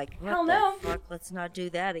and be like, "What Hell the no. fuck? Let's not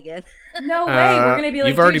do that again." No way. We're gonna be like,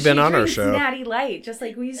 you've already dude, been she on our drinks show. Natty Light, just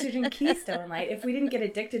like we used to drink Keystone Light. If we didn't get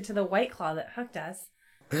addicted to the White Claw that hooked us.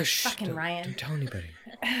 Shh, Fucking Ryan. Don't tell anybody.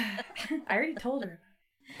 I already told her.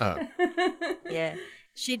 Oh. Yeah,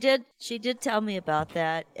 she did. She did tell me about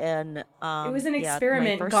that, and It was an yeah,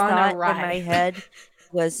 experiment my first gone thought awry. in my head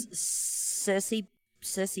was sissy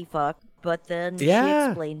fuck, but then she Yeah.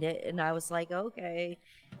 explained it, and I was like, okay.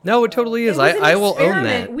 No, it totally is. It was an I will own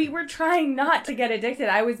experiment. that. We were trying not to get addicted.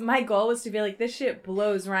 My goal was to be like, this shit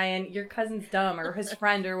blows, Ryan. Your cousin's dumb, or his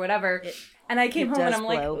friend, or whatever. And I came it home and does I'm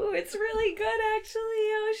like, blow. ooh, it's really good actually.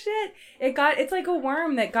 Oh shit. It's like a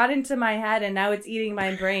worm that got into my head and now it's eating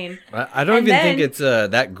my brain. I don't And even think then- it's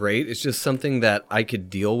that great. It's just something that I could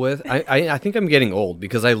deal with. I think I'm getting old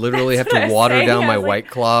because I literally have That's what I to was water saying. down I my was like- White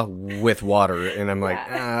Claw with water, and I'm like,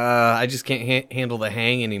 Yeah. I just can't handle the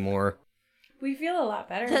hang anymore. We feel a lot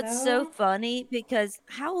better That's though. so funny because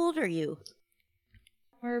how old are you?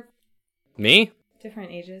 We're Me?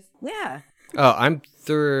 different ages. Yeah. Oh, I'm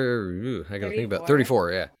I gotta think about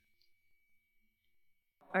 34. Yeah.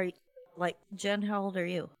 Are you, like, Jen, how old are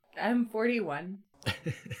you? I'm 41.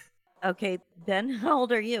 Okay, Ben, how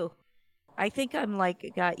old are you? I think I'm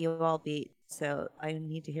like got you all beat, so I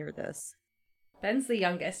need to hear this. Ben's the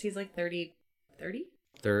youngest. He's like 30?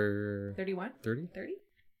 31? 30? 30?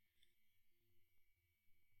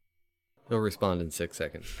 He'll respond in 6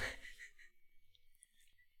 seconds.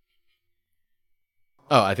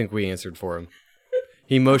 Oh, I think we answered for him.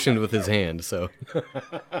 He motioned with his hand, so.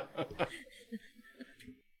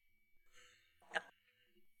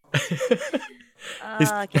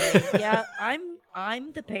 Okay, yeah,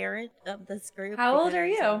 I'm the parent of this group. How old are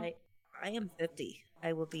because you? I am 50.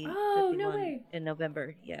 I will be Oh, no 51 way. in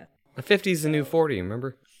November. Yeah. 50's the new 40,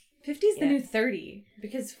 remember? 50 is the Yeah. new 30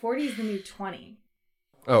 because 40 is the new 20.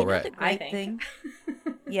 Oh, You know right. the I great think.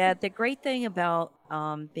 thing. Yeah, the great thing about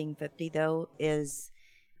being 50 though is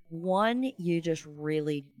one, you just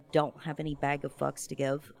really don't have any bag of fucks to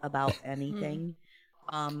give about anything.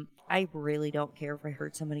 I really don't care if I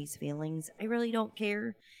hurt somebody's feelings. I really don't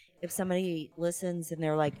care if somebody listens and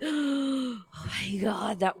they're like, Oh my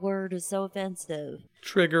God, that word is so offensive.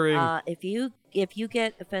 Triggering. If you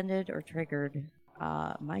get offended or triggered,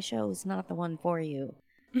 my show is not the one for you.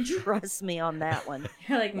 Trust me on that one.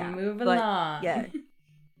 You're like, Yeah, move but, along. Yeah.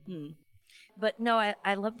 But no,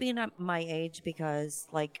 I love being at my age because,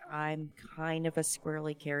 like, I'm kind of a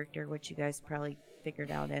squirrely character, which you guys probably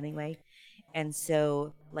figured out anyway. And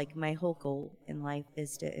so, like, my whole goal in life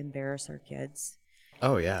is to embarrass our kids.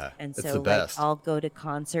 Oh yeah, And it's so, the best. like, I'll go to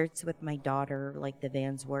concerts with my daughter, like the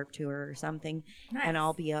Vans Warped Tour or something, and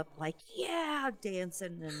I'll be up like, yeah,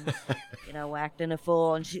 dancing and, acting a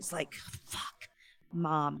fool. And she's like, fuck,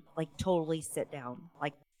 Mom, like, totally sit down.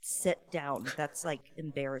 Like, sit down. That's, like,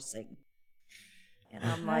 embarrassing. And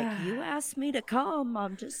I'm like, you asked me to come.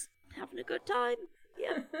 I'm just having a good time.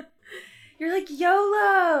 Yeah. You're like,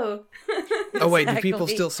 YOLO! Oh wait, do people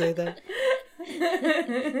Exactly. still say that?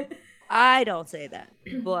 I don't say that,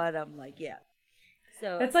 but I'm like, yeah.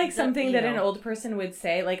 So That's like something that an old. old person would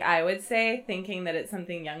say, like I would say, thinking that it's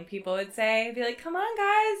something young people would say. I'd be like, come on,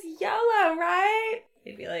 guys, YOLO, right?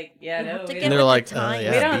 They'd be like, yeah, You no, have to we get don't. they're with like, the times,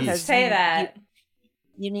 yeah, We don't because say you- that.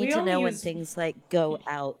 You need We to only know when use- things like go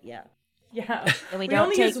out, yeah. Yeah. And we We don't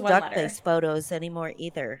only take use one duck letter. face photos anymore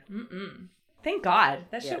either. Mm-mm. Thank God.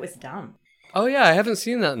 That Yeah. shit was dumb. Oh yeah, I haven't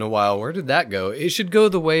seen that in a while. Where did that go? It should go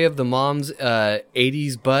the way of the mom's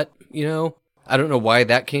 80s butt, I don't know why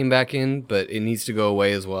that came back in, but it needs to go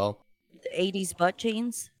away as well. The 80s butt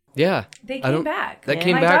jeans. Yeah. They I came don't- back. that Yeah.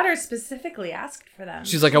 came My back. daughter specifically asked for them.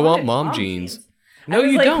 She's like, She I want wanted mom jeans. I No,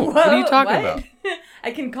 was you like, don't. What are you "Whoa, talking what?" about?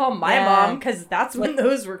 I can call my Yeah. mom because that's when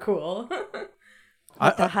those were cool.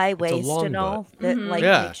 With the high it's a waist long and all. butt. That, Mhm. like,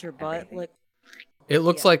 Yeah. makes your butt look... It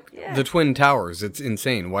looks Yeah. like Yeah. the Twin Towers. It's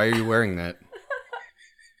insane. Why are you wearing that?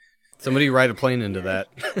 Somebody ride a plane into that.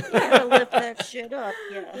 Yeah, lift that shit up,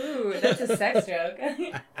 yeah. Ooh, that's a sex joke.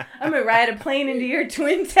 I'm gonna ride a plane into your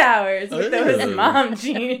Twin Towers with those Ooh. mom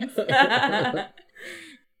jeans.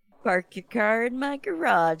 Park your car in my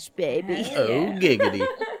garage, baby. Hell yeah. giggity.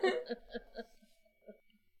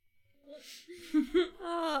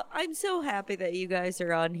 I'm so happy that you guys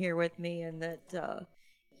are on here with me and that,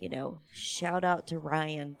 shout out to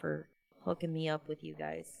Ryan for hooking me up with you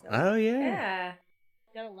guys. So, Oh yeah. Yeah.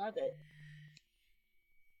 gotta love it.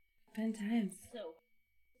 Fun times.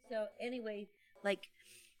 So anyway, like,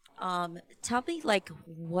 tell me, like,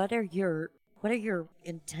 what are your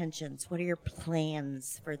intentions? What are your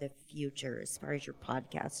plans for the future as far as your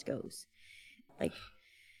podcast goes? Like,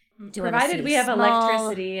 do you wanna Provided see we have small-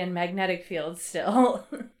 electricity and magnetic fields still.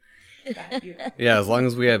 God, you- Yeah, as long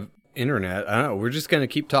as we have internet, I don't know. We're just gonna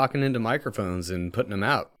keep talking into microphones and putting them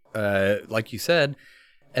out. Like you said,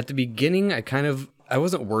 at the beginning, I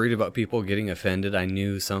wasn't worried about people getting offended. I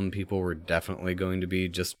knew some people were definitely going to be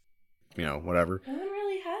just, whatever. No one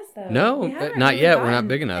really has though. No, We haven't not really yet. We're not gotten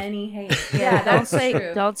big enough. Any hate. Yeah, Yeah, that's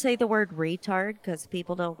true. don't say the word retard because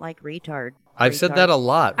people don't like retard. I've said that a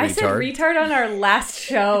lot, I said retard. retard on our last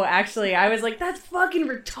show, actually. I was like, that's fucking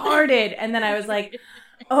retarded. And then I was like,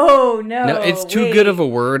 oh, no. No, it's too wait. good of a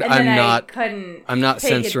word. And then I'm not. I couldn't I'm not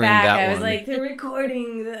take it censoring back. that I was one. like, the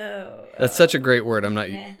recording, though. That's such a great word.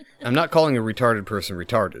 I'm not calling a retarded person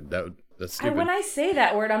retarded. That's stupid. When I say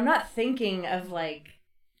that word, I'm not thinking of, like,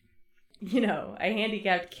 a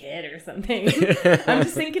handicapped kid or something. I'm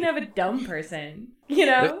just thinking of a dumb person, But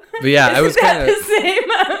yeah, I Isn't was that kind of. the same?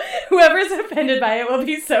 Whoever's offended by it will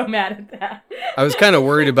be so mad at that. I was kind of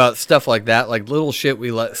worried about stuff like that, like little shit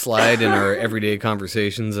we let slide in our everyday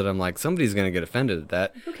conversations. That I'm like, somebody's gonna get offended at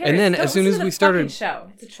that. Who cares? And then Don't as soon listen as to we the started, fucking show,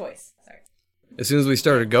 it's a choice. Sorry. as soon as we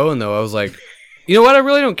started going though, I was like, you know what? I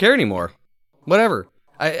really don't care anymore. Whatever.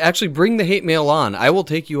 I actually bring the hate mail on. I will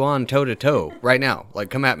take you on toe to toe right now.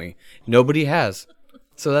 Like, come at me. Nobody has,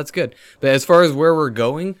 so that's good. But as far as where we're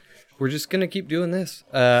going, we're just gonna keep doing this.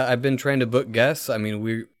 I've been trying to book guests. I mean,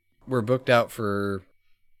 we're booked out for.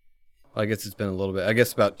 I guess it's been a little bit. I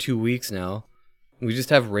guess about 2 weeks now. We just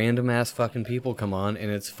have random ass fucking people come on,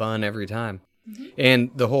 and it's fun every time. Mm-hmm.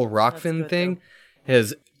 And the whole Rockfin good, thing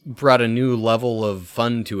has brought a new level of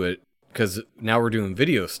fun to it because now we're doing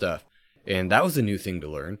video stuff, and that was a new thing to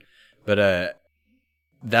learn. But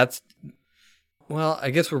that's. Well, I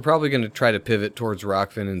guess we're probably going to try to pivot towards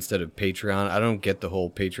Rockfin instead of Patreon. I don't get the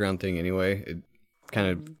whole Patreon thing anyway. It kind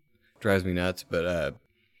of drives me nuts. But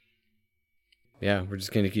yeah, we're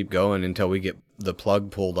just going to keep going until we get the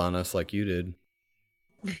plug pulled on us like you did.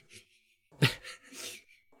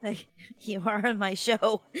 You are on my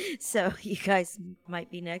show, so you guys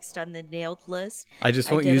might be next on the nailed list. I just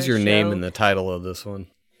I won't did use a your name show- in the title of this one.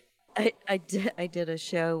 I did a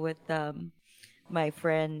show with my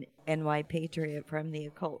friend NY Patriot from the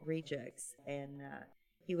Occult Rejects, and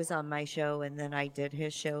He was on my show, and then I did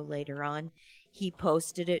his show later on. He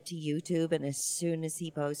posted it to YouTube, and as soon as he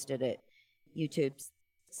posted it, YouTube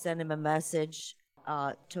sent him a message,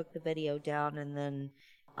 took the video down, and then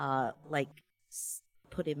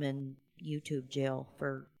put him in YouTube jail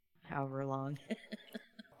for however long.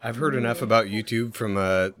 I've heard enough about YouTube from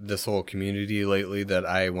this whole community lately that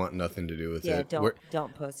I want nothing to do with it. Yeah,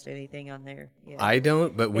 don't post anything on there. Yeah. I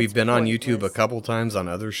don't, but we've been on YouTube a pointless. couple times on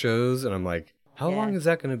other shows, and I'm like, how Yeah. long is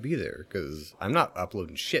that going to be there? Because I'm not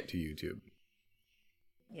uploading shit to YouTube.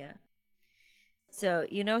 Yeah. So,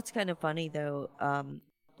 it's kind of funny, though,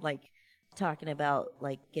 talking about,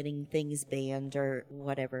 getting things banned or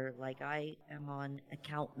whatever. Like, I am on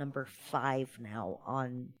account number 5 now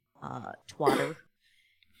on Twitter.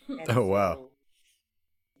 And Oh, wow.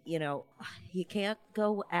 so, you can't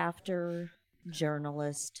go after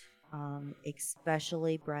journalists,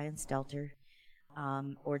 especially Brian Stelter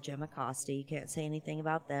or Jim Acosta. You can't say anything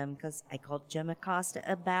about them because I called Jim Acosta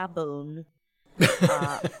a baboon.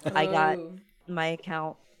 I got my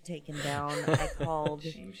account taken down. I called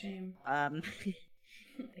Shame. I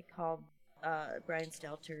called Brian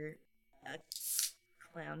Stelter a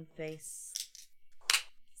clown face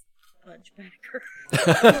fudge packer.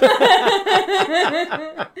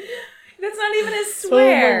 That's not even a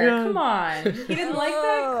swear. God. Come on. He didn't like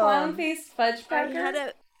that clown-faced fudge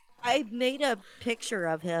packer? I made a picture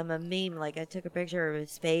of him, a meme. Like, I took a picture of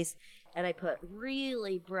his face, and I put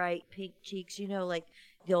really bright pink cheeks. Like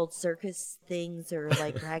the old circus things, or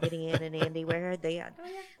like Raggedy Ann and Andy Ware. They had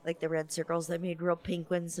like the red circles. They made real pink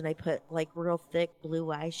ones, and I put like real thick blue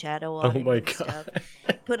eyeshadow on. Oh my and God. stuff.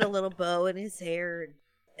 Put a little bow in his hair,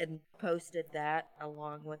 and posted that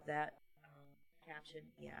along with that caption.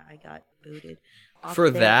 Yeah, I got booted off For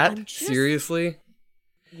there. that? I'm just- Seriously?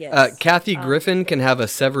 Yes. Kathy Griffin can have a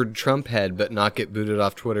severed Trump head, but not get booted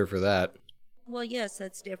off Twitter for that. Well, yes,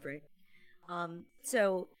 that's different.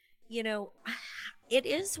 So, it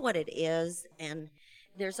is what it is, and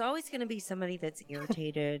there's always going to be somebody that's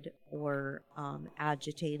irritated or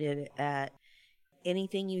agitated at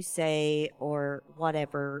anything you say or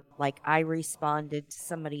whatever. Like, I responded to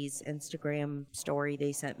somebody's Instagram story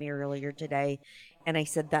they sent me earlier today, and I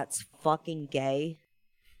said, that's fucking gay.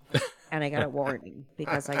 And I got a warning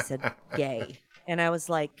because I said gay. And I was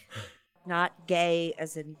like, not gay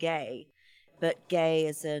as in gay, but gay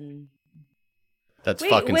as in... That's Wait,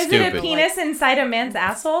 fucking was stupid. it a penis inside a man's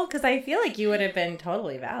asshole? Because I feel like you would have been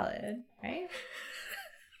totally valid, right?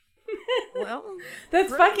 Well, That's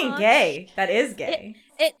pretty fucking much. gay. That is gay.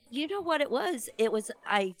 It you know what it was?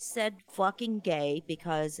 I said fucking gay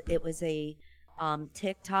because it was a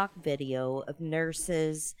TikTok video of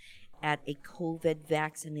nurses at a COVID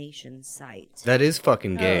vaccination site. That is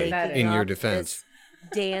fucking gay, that is. in your Up defense.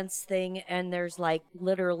 this dance thing, and there's like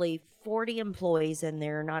literally 40 employees in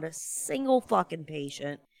there, not a single fucking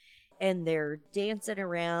patient, and they're dancing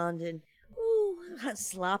around and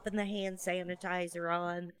slopping the hand sanitizer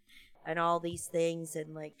on and all these things,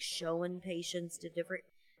 and like showing patients to different,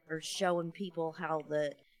 or showing people how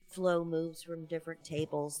the flow moves from different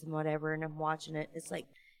tables and whatever. And I'm watching it. It's like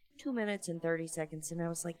 2 minutes and 30 seconds, and I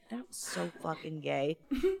was like, that was so fucking gay.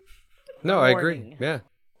 No, I agree. Warning. Yeah.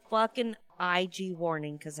 Fucking IG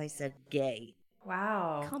warning because I said gay.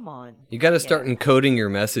 Wow. Come on. You got to start encoding your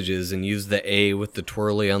messages and use the A with the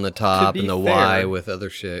twirly on the top be and the fair, Y with other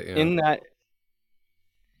shit. You know?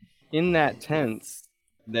 In that tense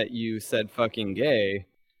that you said fucking gay,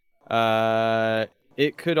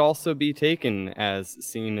 it could also be taken as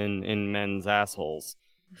seen in men's assholes.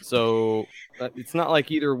 So it's not like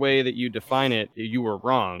either way that you define it, you were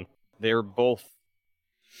wrong. They're both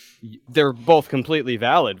completely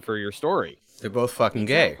valid for your story. They're both fucking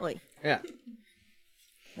gay. Exactly. Yeah.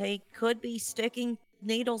 They could be sticking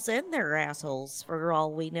needles in their assholes for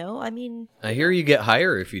all we know. I mean, I hear you get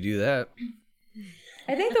higher if you do that.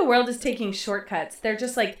 I think the world is taking shortcuts. They're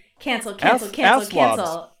just like cancel, Ass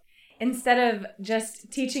swabs. instead of just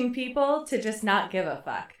teaching people to just not give a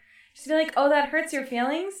fuck. Just be like, oh, that hurts your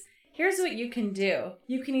feelings? Here's what you can do.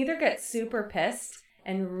 You can either get super pissed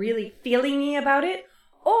and really feelingy about it,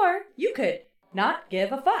 or you could not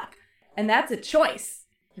give a fuck. And that's a choice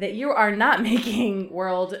that you are not making,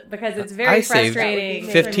 world, because it's very I saved frustrating.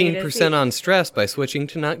 for me to 15% see. on stress by switching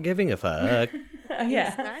to not giving a fuck. Yeah.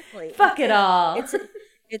 exactly. Fuck it all.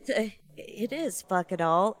 It is fuck it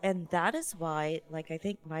all, and that is why, like, I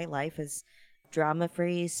think my life is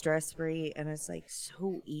drama-free, stress-free, and it's like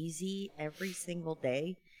so easy every single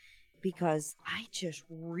day because I just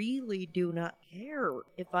really do not care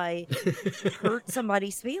if I hurt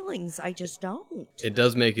somebody's feelings. I just don't. It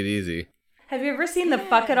does make it easy. Have you ever seen the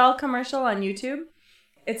Fuck It All commercial on YouTube?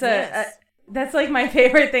 It's Yes. That's like my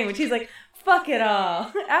favorite thing when she's like, fuck it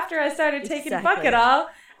all. After I started taking fuck it all,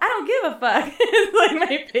 I don't give a fuck. It's like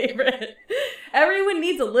my favorite. Everyone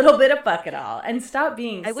needs a little bit of fuck it all and stop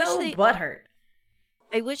being butthurt.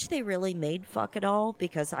 I wish they really made fuck it all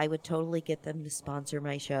because I would totally get them to sponsor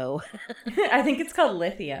my show. I think it's called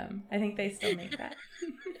Lithium. I think they still make that.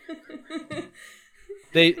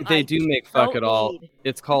 They do make fuck it all.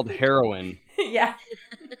 It's called heroin. Yeah.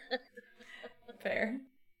 Fair.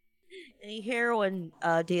 Any heroin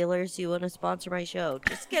dealers, you want to sponsor my show?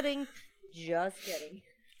 Just kidding. Just kidding.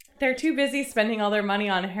 They're too busy spending all their money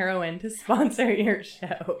on heroin to sponsor your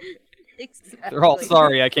show. Exactly. They're all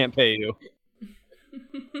sorry, I can't pay you.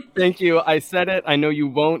 Thank you. I said it. I know you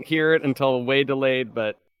won't hear it until way delayed,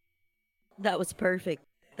 but That was perfect.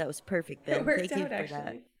 That was perfect, Ben. It worked Thank you out, for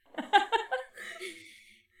actually. that.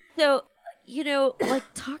 So, like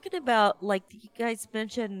talking about, like you guys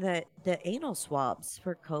mentioned the anal swabs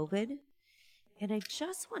for COVID, and I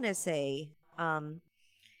just want to say,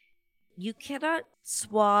 you cannot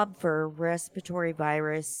swab for respiratory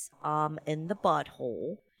virus in the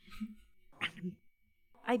butthole.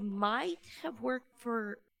 I might have worked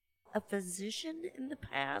for a physician in the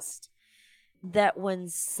past that when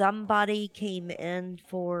somebody came in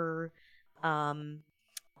for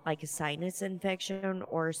like a sinus infection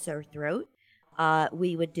or a sore throat,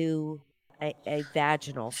 we would do a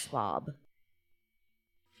vaginal swab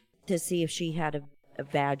to see if she had a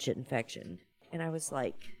vag infection. And I was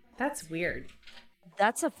like, That's weird.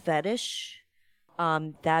 that's a fetish.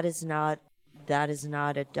 That is not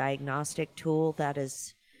a diagnostic tool. That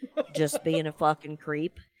is just being a fucking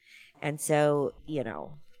creep. And so,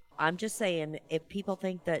 I'm just saying, if people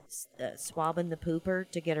think that swabbing the pooper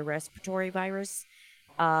to get a respiratory virus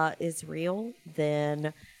is real,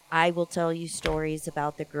 then I will tell you stories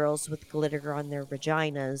about the girls with glitter on their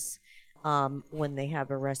vaginas when they have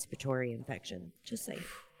a respiratory infection. Just saying.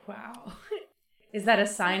 Wow. Is that a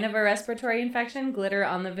sign of a respiratory infection? Glitter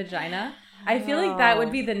on the vagina? I feel like that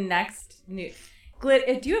would be the next new.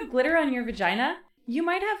 If you have glitter on your vagina, you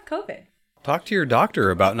might have COVID. Talk to your doctor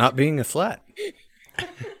about not being a slut.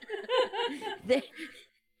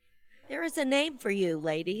 There is a name for you,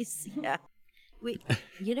 ladies. Yeah.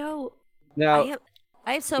 now,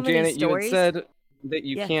 I have so Janet, many stories. you had said that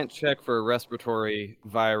you Yeah. can't check for a respiratory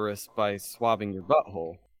virus by swabbing your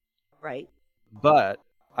butthole. Right. But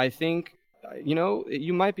I think,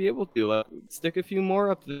 you might be able to stick a few more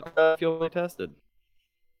up there if you'll be tested.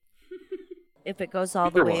 If it goes all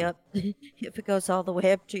the Either way one. up, if it goes all the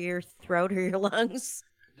way up to your throat or your lungs.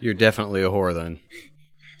 You're definitely a whore then.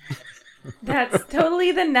 That's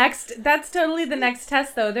totally the next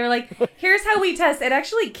test though. They're like, here's how we test. It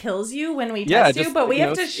actually kills you when we test you, but we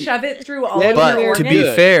have to shove it through all of But your to organs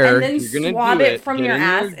be fair, and then you're gonna swab do it it, from get your in there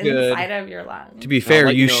ass good. inside of your lung. To be fair,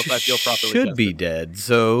 let you you know if I feel properly should be tested. dead.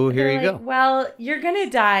 So here They're you like, go. well, you're gonna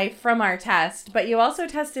die from our test, but you also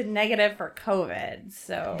tested negative for COVID,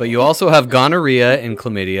 so. But you also have gonorrhea and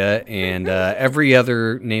chlamydia and every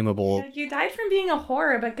other nameable. You died from being a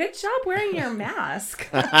whore, but good job wearing your mask.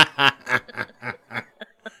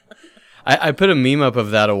 I put a meme up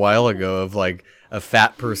of that a while ago of like a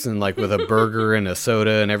fat person like with a burger and a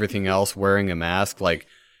soda and everything else wearing a mask, like,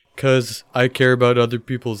 cause I care about other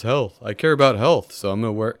people's health. I care about health, so I'm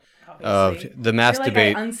gonna wear. Obviously. The mask I feel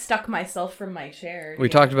debate. like I unstuck myself from my chair. We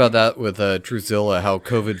talked about that with Truthzilla, how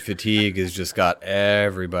COVID fatigue has just got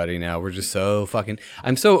everybody now. We're just so fucking...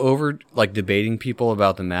 I'm so over, like, debating people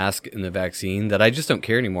about the mask and the vaccine that I just don't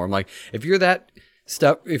care anymore. I'm like, if you're that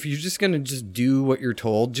stuff, if you're just going to just do what you're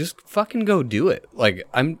told, just fucking go do it. Like,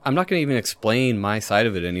 I'm not going to even explain my side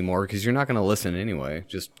of it anymore because you're not going to listen anyway.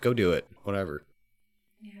 Just go do it. Whatever.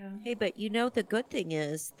 Yeah. Hey, but the good thing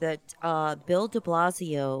is that Bill de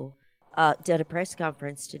Blasio did a press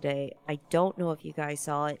conference today. I don't know if you guys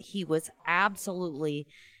saw it. He was absolutely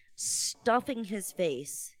stuffing his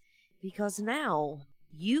face because now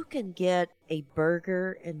you can get a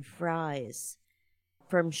burger and fries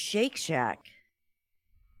from Shake Shack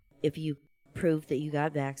if you prove that you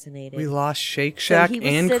got vaccinated. We lost Shake So Shack he was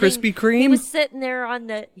and sitting- Krispy Kreme? He was sitting there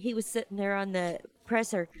on the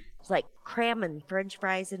presser, like cramming French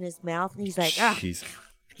fries in his mouth, and he's like, Jeez.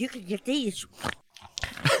 you can get these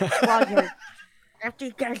while you're after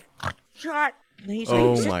you get a shot. And he's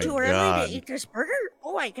Oh like, is my it too early God. to eat this burger?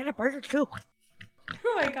 Oh, I got a burger too.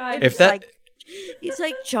 Oh my god. If that... He's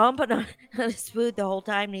like chomping on his food the whole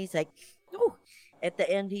time, and he's like, oh. At the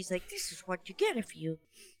end, he's like, this is what you get if you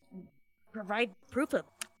provide proof of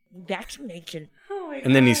vaccination. Oh my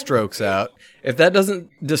And then he God. strokes out. If that doesn't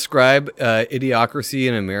describe idiocracy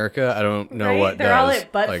in America, I don't know Right? what They're does. all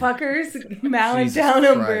at butt Like, fuckers, mowing Jesus down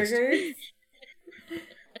on Christ. burgers.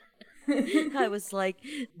 I was like,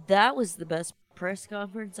 that was the best press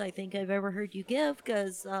conference I think I've ever heard you give,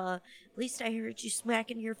 because at least I heard you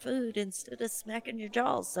smacking your food instead of smacking your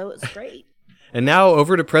jaws, so it was great. And now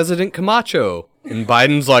over to President Camacho. And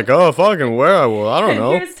Biden's like, oh, fucking where? Well, I don't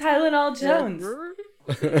know. Here's Tylenol Jones.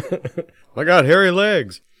 I got hairy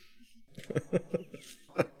legs.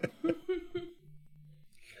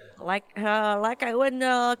 like I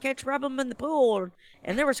wouldn't catch them in the pool,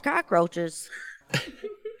 and there was cockroaches.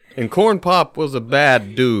 And Corn Pop was a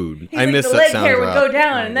bad dude. He's I like, miss the that leg sound hair would drop. go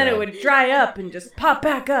down, Oh, and then it God. would dry up and just pop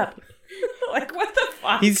back up. Like, what the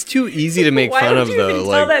fuck? He's too easy to make Why fun would of, you though.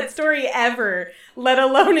 even tell that story ever, let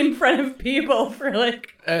alone in front of people for, like,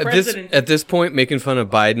 president? At this point, making fun of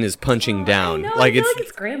Biden is punching down. I know, like I feel it's like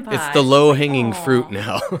it's Grandpa. It's the low-hanging Aw. fruit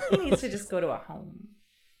now. He needs to just go to a home.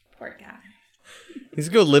 Poor guy. He's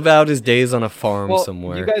gonna live out his days on a farm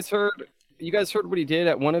somewhere. You guys heard what he did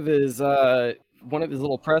at one of his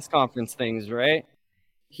little press conference things, right?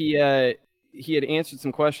 He had answered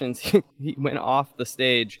some questions. He went off the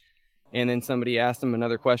stage, and then somebody asked him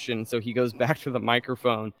another question. So he goes back to the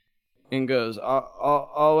microphone and goes,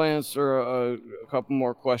 "I'll answer a couple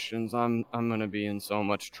more questions. I'm gonna be in so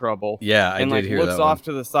much trouble." Yeah, I and did hear looks that off one.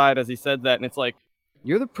 to the side as he said that, and it's like,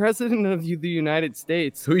 you're the president of the United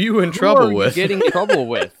States. Who you in Who trouble are you with? getting in trouble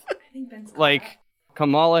with? I think Ben's Like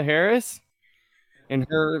Kamala Harris and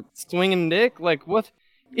her swinging dick? Like what?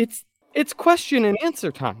 It's question and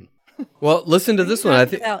answer time. Well, listen to this one. I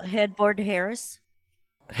think About Headboard Harris.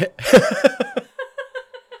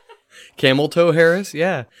 Camel Toe Harris.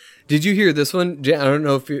 Yeah. Did you hear this one? I don't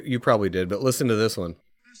know if you probably did, but listen to this one.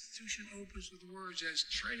 The Constitution opens with words as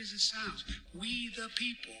trite as it sounds. We the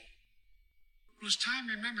people. It was time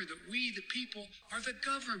to remember that we the people are the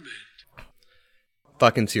government.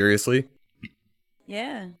 Fucking seriously.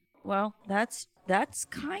 Yeah. Well, that's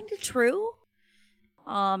kind of true.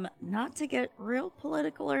 Not to get real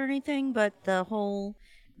political or anything, but the whole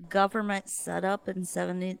government set up in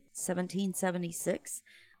 1776,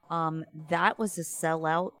 that was a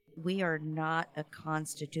sellout. We are not a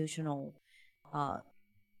constitutional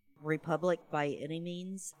republic by any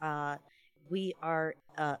means. We are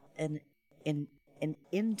an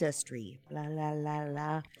industry. La la la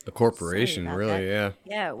la. A corporation, Sorry about really, that. yeah.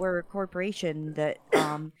 Yeah, we're a corporation that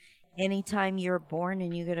anytime you're born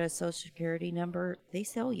and you get a social security number, they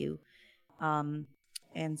sell you.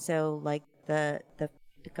 And so like the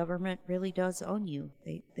government really does own you.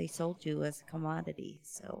 They sold you as a commodity.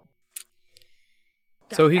 So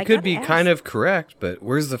So he I could gotta be ask. kind of correct, but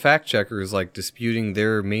where's the fact checkers like disputing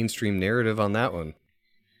their mainstream narrative on that one?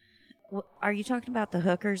 Are you talking about the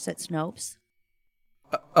hookers at Snopes?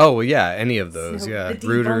 Oh, well, yeah, any of those, So, yeah. the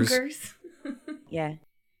Rooters. debunkers. Yeah.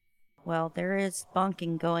 Well, there is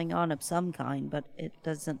bunking going on of some kind, but it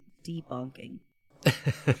doesn't debunking.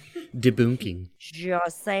 Debunking.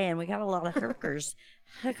 Just saying, we got a lot of hookers.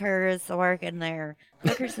 Hookers working there.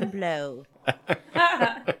 Hookers and blow.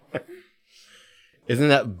 Isn't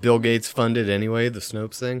that Bill Gates funded anyway, the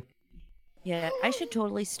Snopes thing? Yeah, I should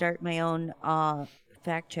totally start my own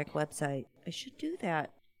fact check website. I should do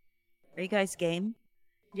that. Are you guys game?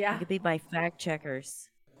 Yeah. You could be my fact checkers.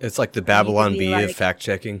 It's like the Babylon be Bee like- of fact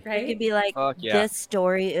checking. You could be like, Fuck yeah. this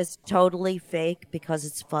story is totally fake because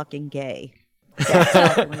it's fucking gay. That's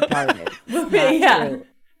fucking retarded. Not Yeah. true.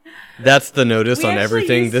 That's the notice We on actually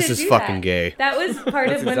everything. used This to is do fucking that. gay. That was part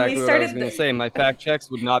That's of when exactly we what I started. was going to say. My fact checks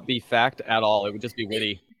would not be fact at all. It would just be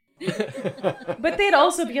witty. But they'd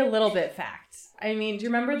also be a little bit fact. I mean, do you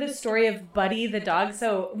remember the story of Buddy the dog?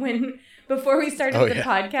 So before we started Oh, the yeah.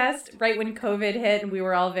 podcast, right when COVID hit and we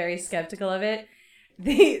were all very skeptical of it,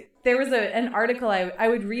 there was an article. I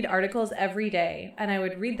would read articles every day, and I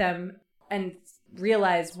would read them and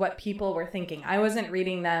realize what people were thinking. I wasn't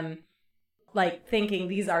reading them like thinking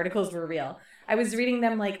these articles were real. I was reading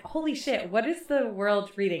them like, holy shit, what is the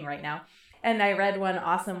world reading right now? And I read one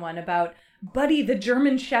awesome one about Buddy the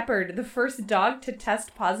German Shepherd, the first dog to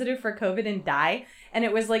test positive for COVID and die. And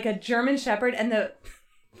it was like a German Shepherd, and the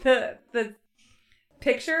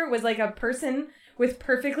picture was like a person with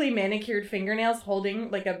perfectly manicured fingernails holding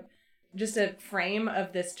like just a frame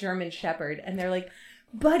of this German Shepherd. And they're like,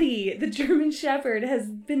 Buddy, the German Shepherd has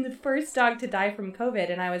been the first dog to die from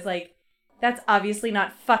COVID. And I was like, that's obviously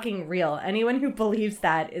not fucking real. Anyone who believes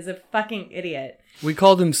that is a fucking idiot. We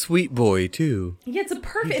called him Sweet Boy, too. Yeah, it's He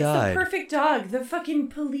the died. perfect dog. The fucking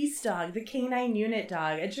police dog, the canine unit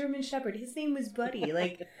dog, a German Shepherd. His name was Buddy.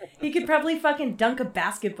 Like, he could probably fucking dunk a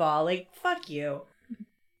basketball. Like, fuck you.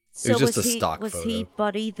 So just a stock was photo. he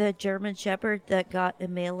Buddy the German Shepherd that got a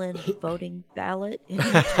mail-in voting ballot?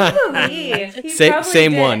 Probably. He Same- probably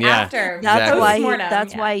same did one, yeah. After. That's Exactly. why. Postmortem,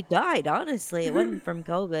 That's yeah. why he died. Honestly, it wasn't from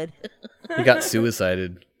COVID. He got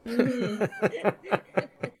suicided.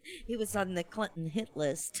 He was on the Clinton hit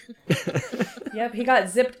list. Yep,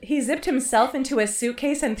 he zipped himself into a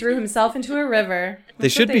suitcase and threw himself into a river. They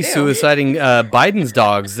That's should what be do. suiciding Biden's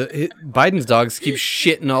dogs. Biden's dogs keep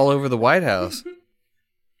shitting all over the White House.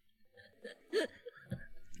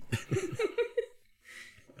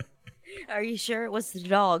 Are you sure it was the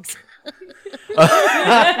dogs?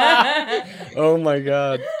 Oh my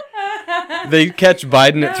God. They catch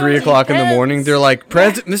Biden at 3 o'clock in the morning. They're like,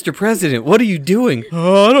 Mr. President, what are you doing?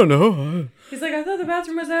 Oh, I don't know. He's like, I thought the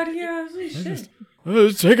bathroom was out here. I was like, shit. I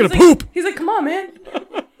was taking a He's like- poop. He's like, come on, man.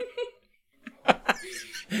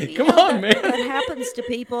 Come on, man. What happens to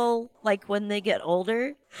people like when they get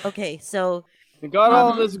older? Okay, so We got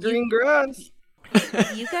all this green grass.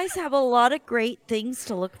 you guys have a lot of great things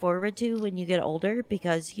to look forward to when you get older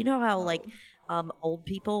because you know how like old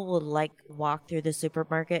people will like walk through the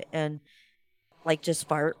supermarket and like just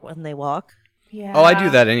fart when they walk, Yeah. Oh, I do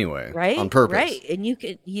that anyway. right? On purpose. Right. And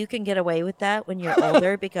you can get away with that when you're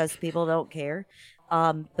older because people don't care.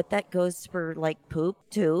 But that goes for like poop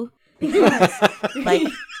too. Because like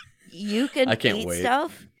you can I can't eat wait.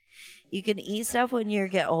 stuff. You can eat stuff when you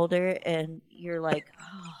get older and you're like,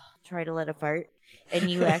 oh, try to let a fart and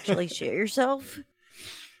you actually shit yourself.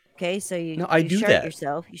 Okay, so you, No, I you do shart that.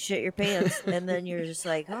 yourself, you shit your pants, and then you're just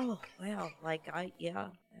like, oh, wow, like, yeah.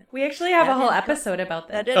 We actually have That a whole didn't co- episode about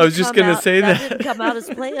That that. didn't I was just come gonna out- say that. didn't come out as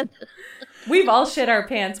planned. We've all shit our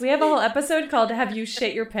pants. We have a whole episode called "Have You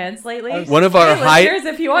Shit Your Pants Lately?" One of our Hey, listeners,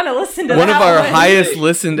 if you want to listen to one of that our one. highest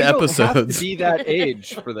listened You don't have to episodes. be that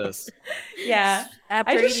age for this. Yeah,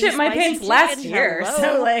 After I just eating shit my spicy pants last chicken, year, hello.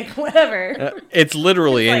 so like whatever. It's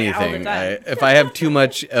literally It's like all the anything. time. If I have too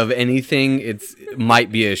much of anything, it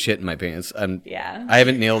might be a shit in my pants. Yeah. I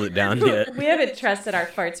haven't nailed it down yet. We haven't trusted our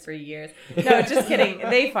farts for years. No, just kidding.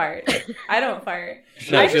 They fart. I don't fart.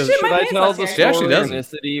 No, I she just doesn't. shit my Should I pants tell last the year. She actually story doesn't. in the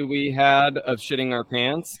city we had of shitting our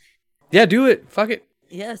pants? Yeah, do it. Fuck it.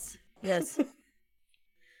 Yes.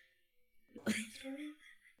 What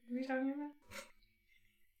are you talking about?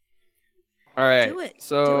 All right. Do it.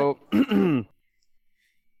 So,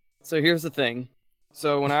 so here's the thing.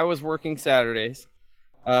 So when I was working Saturdays,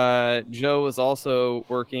 Joe was also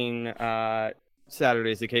working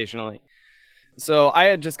Saturdays occasionally. So I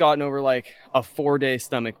had just gotten over like a 4-day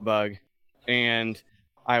stomach bug, and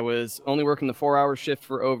I was only working the 4-hour shift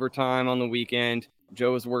for overtime on the weekend.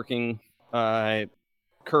 Joe was working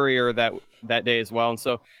courier that day as well, and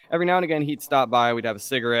so every now and again he'd stop by. We'd have a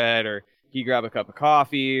cigarette, or he'd grab a cup of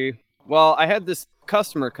coffee. Well, I had this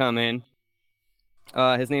customer come in.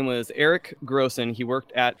 His name was Eric Grossen. He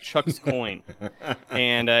worked at Chuck's Coin,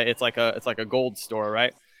 and it's like a gold store,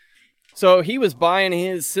 right? So he was buying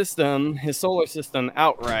his solar system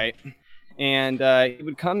outright, and he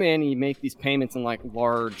would come in. He'd make these payments in like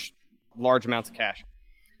large amounts of cash.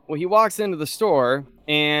 Well, he walks into the store,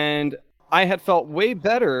 and I had felt way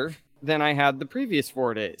better than I had the previous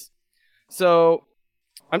 4 days. So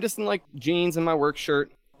I'm just in like jeans and my work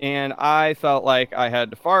shirt, and I felt like I had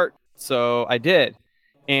to fart, so I did,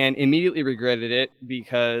 and immediately regretted it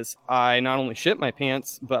because I not only shit my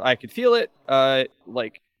pants, but I could feel it,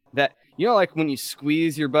 like that. You know, like when you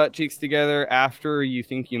squeeze your butt cheeks together after you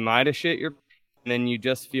think you might have shit your, and then you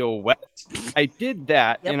just feel wet. I did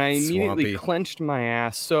that, Yep. and I immediately Swampy. clenched my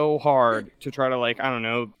ass so hard to try to, like, I don't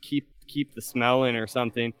know, keep the smell in or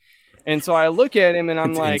something. And so I look at him and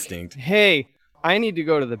I'm It's like, instinct. hey, I need to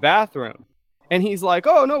go to the bathroom. And he's like,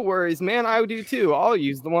 oh, no worries, man. I do too. I'll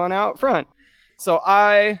use the one out front. So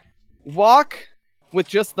I walk with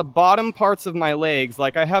just the bottom parts of my legs,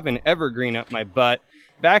 like I have an evergreen up my butt,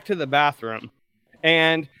 back to the bathroom.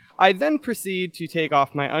 And I then proceed to take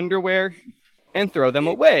off my underwear and throw them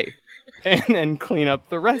away, and then clean up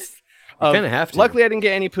the rest. You kinda have to. Luckily, I didn't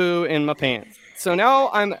get any poo in my pants. So now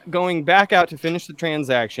I'm going back out to finish the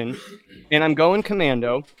transaction, and I'm going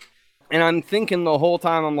commando, and I'm thinking the whole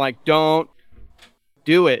time, I'm like, don't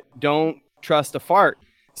do it. Don't trust a fart.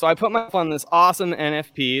 So I put myself on this awesome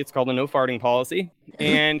NFP. It's called the no farting policy.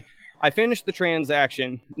 And I finished the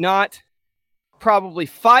transaction. Not probably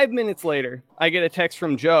 5 minutes later, I get a text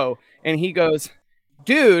from Joe, and he goes,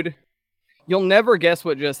 dude, you'll never guess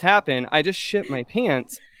what just happened. I just shit my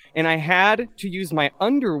pants, and I had to use my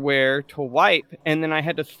underwear to wipe, and then I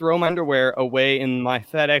had to throw my underwear away in my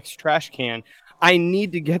FedEx trash can. I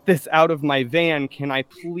need to get this out of my van. Can I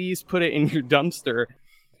please put it in your dumpster?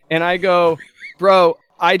 And I go, bro,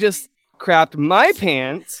 I just crapped my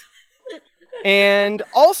pants, and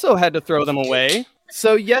also had to throw them away.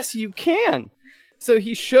 So yes, you can. So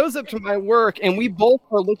he shows up to my work, and we both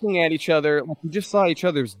are looking at each other like we just saw each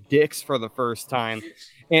other's dicks for the first time.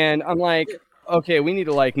 And I'm like, okay, we need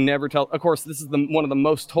to like never tell. Of course, this is one of the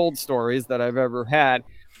most told stories that I've ever had.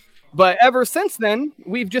 But ever since then,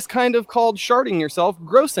 we've just kind of called sharding yourself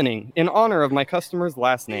grossening in honor of my customer's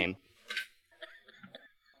last name.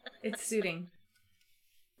 It's suiting.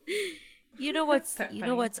 You know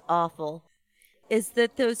what's awful is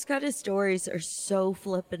that those kind of stories are so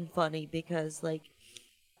flippin' funny because like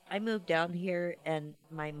I moved down here and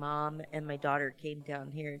my mom and my daughter came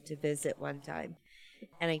down here to visit one time,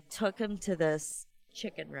 and I took them to this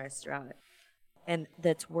chicken restaurant, and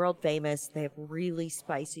that's world famous. They have really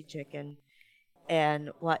spicy chicken and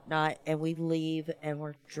whatnot, and we leave and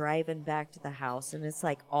we're driving back to the house, and it's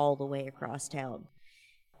like all the way across town.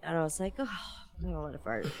 And I was like, oh, I don't want to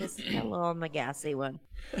fart. This is a little on the gassy one.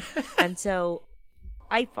 And so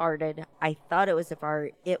I farted. I thought it was a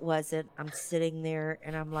fart. It wasn't. I'm sitting there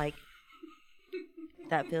and I'm like,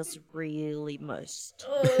 that feels really moist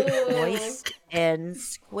and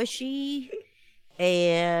squishy.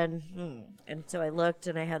 And so I looked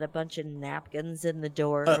and I had a bunch of napkins in the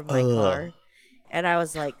door of my car. And I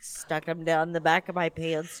was like, stuck them down the back of my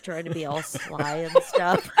pants trying to be all sly and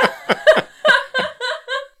stuff.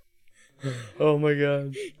 Oh my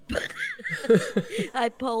god. I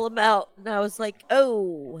pull them out and I was like,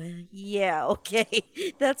 oh, yeah, okay.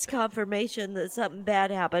 That's confirmation that something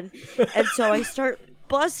bad happened. And so I start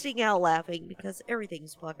busting out laughing because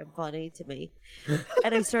everything's fucking funny to me.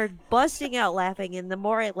 And I started busting out laughing, and the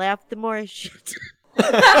more I laughed, the more I shit.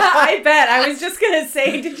 I bet. I was just going to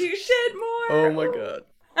say, did you shit more? Oh my god.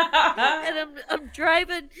 And I'm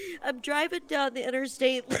driving down the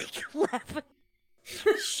interstate like laughing.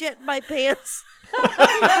 Shit my pants.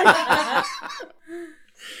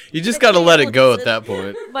 You just gotta let it go at that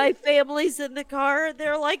point. My family's in the car and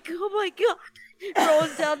they're like, oh my god,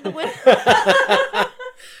 rolling down the window.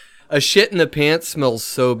 A shit in the pants smells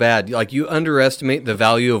so bad. Like, you underestimate the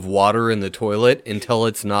value of water in the toilet until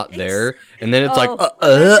it's not there, and then it's like,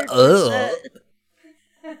 100%.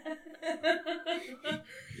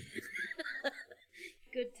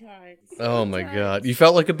 Good times. Oh my god, you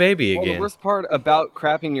felt like a baby Well, again. the worst part about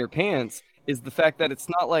crapping your pants is the fact that it's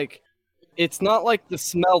not like the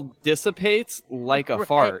smell dissipates like a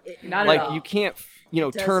fart. Not Like at all. you can't,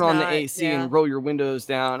 does turn on the not, AC yeah. and roll your windows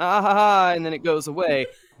down, and then it goes away.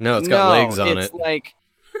 No, it's got legs on it's it. like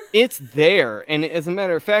it's there, and as a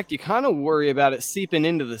matter of fact, you kind of worry about it seeping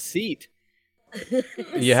into the seat.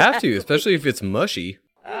 You have to, especially if it's mushy.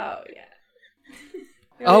 Oh, yeah.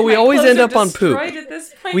 Oh, we My always clothes end are up on poop. destroyed at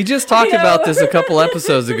this point. We just talked I know. about this a couple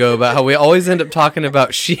episodes ago about how we always end up talking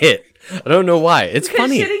about shit. I don't know why. It's Because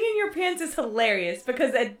funny. shitting in your pants is hilarious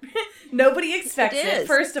because nobody expects It it. is.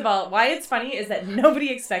 First of all, why it's funny is that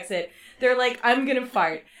nobody expects it. They're like, I'm gonna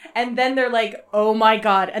fart. And then they're like, oh my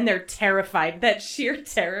god. And they're terrified. That sheer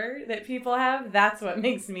terror that people have, that's what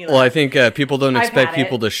makes me laugh. Well, I think people don't I've expect had it.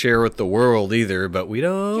 people to share with the world either, but we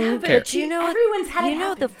don't Yeah, but care. But you know, everyone's had it the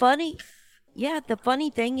happen. the funny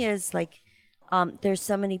thing is like, there's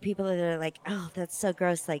so many people that are like, oh, that's so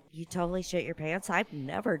gross. Like, you totally shit your pants. I've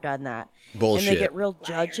never done that. Bullshit. And they get real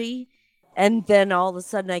judgy. And then all of a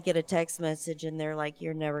sudden I get a text message and they're like,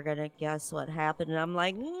 you're never going to guess what happened. And I'm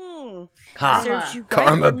like, Ha. serves you right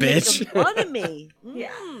Karma, for making bitch. fun of me. Yeah.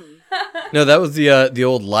 No, that was the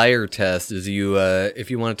old liar test. Is you if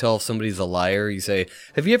you want to tell if somebody's a liar, you say,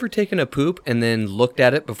 "Have you ever taken a poop and then looked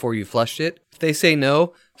at it before you flushed it?" If they say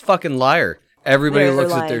no, fucking liar. Everybody They're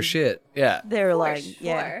looks at lying. their shit. Yeah. They're For like, sure.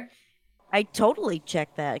 yeah. I totally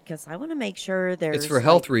check that because I want to make sure there's for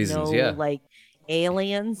health like, reasons, no, yeah. like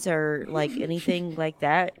aliens or like anything like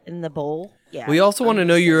that in the bowl. Yeah. We also want to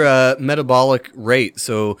know your metabolic rate.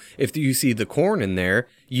 So if you see the corn in there,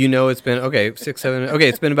 you know it's been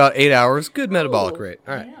it's been about 8 hours. Good metabolic rate.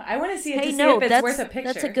 All right. I want to see it Hey, to see no, if it's that's worth a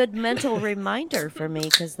picture. that's a good mental reminder for me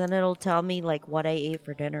because then it'll tell me like what I ate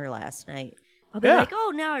for dinner last night. I'll be Yeah. like,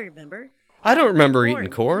 oh, now I remember. I don't remember Corn.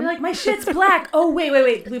 eating corn. You're like, my shit's black. Oh,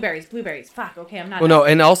 wait. Blueberries. Fuck, okay, I'm not. Well, no,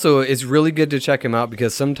 and also it's really good to check them out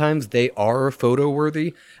because sometimes they are photo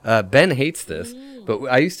worthy. Ben hates this, but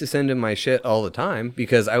I used to send him my shit all the time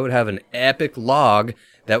because I would have an epic log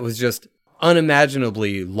that was just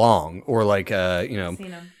unimaginably long or like, Seen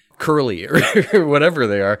 'em. curly or whatever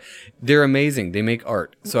they are. They're amazing. They make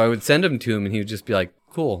art. So I would send them to him and he would just be like,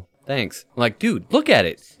 cool, thanks. I'm like, dude, look at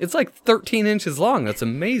it. It's like 13 inches long. That's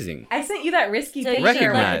amazing. I sent you that risky So you picture.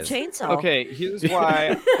 get like a Recognize. chainsaw. Okay, here's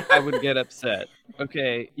why I would get upset.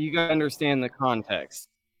 Okay, you gotta understand the context.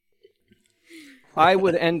 I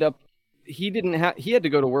would end up he had to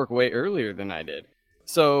go to work way earlier than I did.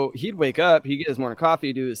 So he'd wake up, he'd get his morning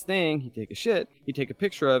coffee, do his thing, he'd take a shit, he'd take a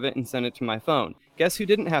picture of it and send it to my phone. Guess who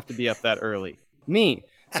didn't have to be up that early? Me.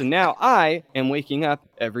 So now I am waking up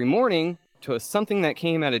every morning to something that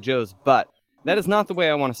came out of Joe's butt. That is not the way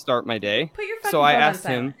I want to start my day. Put your fucking So I phone on asked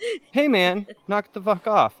him, hey man, knock the fuck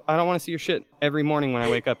off. I don't want to see your shit every morning when I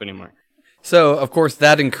wake up anymore. So, of course,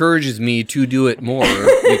 that encourages me to do it more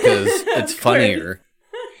because it's funnier.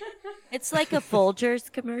 It's like a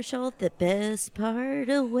Folgers commercial. The best part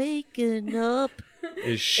of waking up.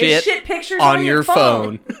 Is shit pictures on your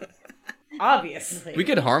phone. Obviously. We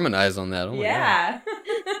could harmonize on that. Oh my yeah.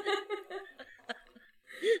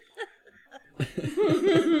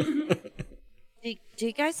 Do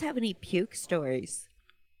you guys have any puke stories?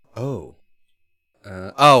 God.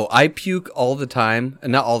 I puke all the time.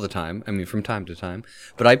 Not all the time. I mean, from time to time.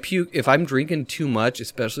 But I puke if I'm drinking too much,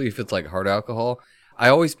 especially if it's like hard alcohol. I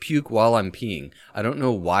always puke while I'm peeing. I don't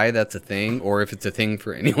know why that's a thing or if it's a thing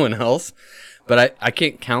for anyone else. But I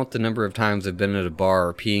can't count the number of times I've been at a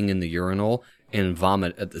bar peeing in the urinal and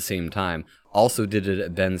vomit at the same time. Also did it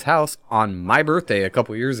at Ben's house on my birthday a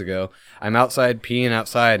couple years ago. I'm outside peeing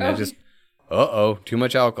outside and I just, too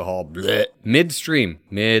much alcohol. Blech. Midstream,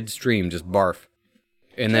 just barf.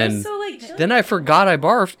 And then, then I forgot I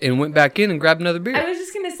barfed and went back in and grabbed another beer. I was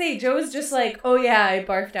just going to say, Joe was just like, oh yeah, I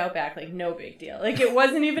barfed out back. Like, no big deal. Like, it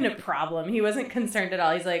wasn't even a problem. He wasn't concerned at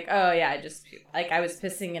all. He's like, oh yeah, I was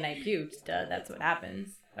pissing and I puked. Duh, that's what happens.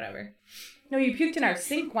 Whatever. No, you puked in our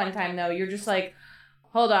sink one time, though. You're just like,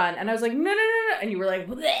 hold on. And I was like, no. And you were like,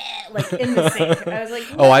 bleh, like in the sink. I was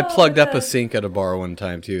like, no, I plugged up a sink at a bar one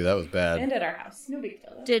time, too. That was bad. And at our house. No big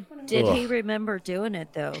deal. Did he remember doing it,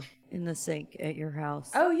 though, in the sink at your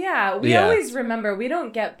house? Oh, yeah. We always remember. We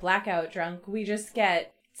don't get blackout drunk. We just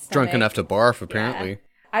get drunk enough to barf, apparently. Yeah.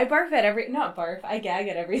 I barf at not barf. I gag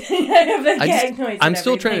at everything. I have a gag noise. I'm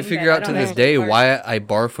still trying to figure out to this day why I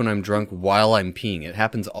barf when I'm drunk while I'm peeing. It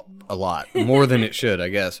happens a lot. More than it should, I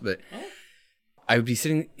guess. But I would be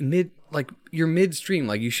sitting you're midstream.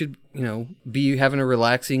 Like, you should, be having a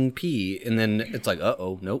relaxing pee. And then it's like,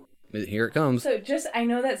 nope. Here it comes. So I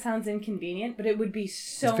know that sounds inconvenient, but it would be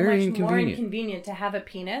so much more inconvenient to have a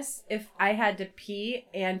penis if I had to pee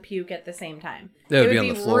and puke at the same time. It would be on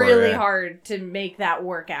the floor, really hard to make that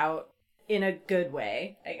work out in a good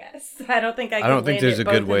way, I guess. I don't think there's a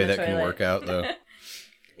good way that can work out, though.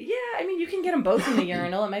 Yeah, I mean, you can get them both in the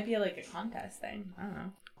urinal. It might be like a contest thing. I don't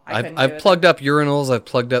know. I've plugged up urinals. I've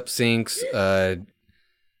plugged up sinks. I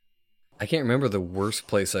can't remember the worst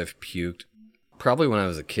place I've puked. Probably when I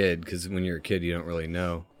was a kid, because when you're a kid, you don't really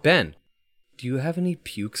know. Ben, do you have any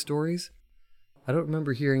puke stories? I don't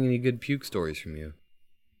remember hearing any good puke stories from you.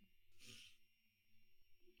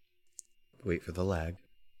 Wait for the lag.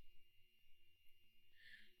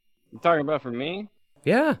 You talking about for me?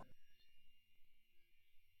 Yeah.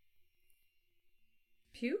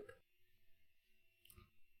 Puke?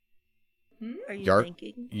 Are you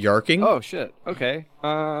thinking? Yarking? Oh, shit. Okay.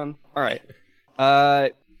 All right.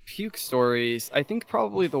 Puke stories. I think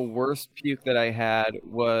probably the worst puke that I had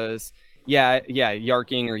was,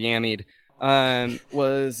 yarking or yammied.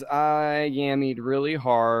 Was I yammied really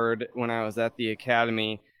hard when I was at the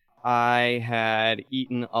academy. I had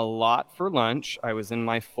eaten a lot for lunch. I was in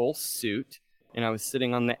my full suit, and I was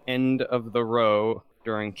sitting on the end of the row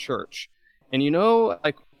during church. And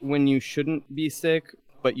like when you shouldn't be sick,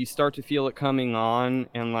 but you start to feel it coming on,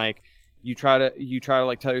 and like you try to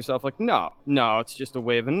like tell yourself like, no, it's just a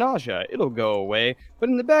wave of nausea. It'll go away. But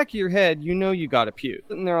in the back of your head, you gotta puke.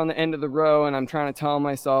 Sitting there on the end of the row, and I'm trying to tell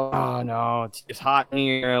myself, oh no, it's just hot in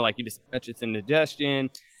here. Like you just bet it's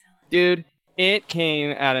indigestion. Dude, it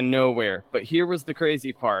came out of nowhere. But here was the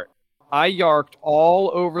crazy part. I yarked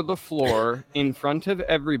all over the floor in front of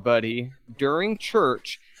everybody during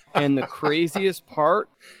church. And the craziest part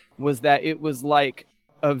was that it was like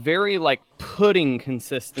a very like pudding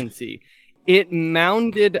consistency. It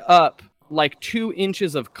mounded up like 2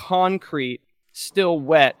 inches of concrete still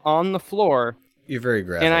wet on the floor. You're very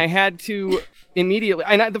graphic. And I had to immediately,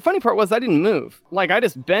 and the funny part was I didn't move. Like I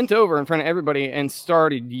just bent over in front of everybody and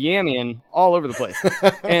started yamming all over the place.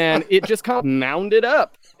 And it just kind of mounded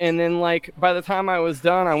up. And then like by the time I was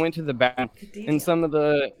done, I went to the back, and some of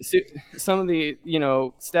the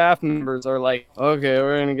staff members are like, okay,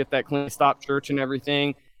 we're gonna get that clean, stop church and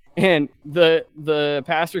everything. And the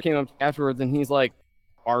pastor came up afterwards and he's like,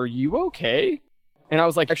 are you okay? And I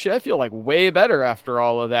was like, actually, I feel like way better after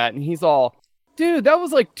all of that. And he's all, dude, that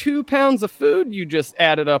was like 2 pounds of food you just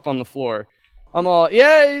added up on the floor. I'm all,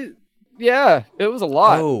 yeah, Yeah, it was a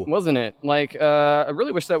lot, Oh. wasn't it? Like, I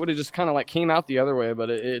really wish that would have just kind of like came out the other way,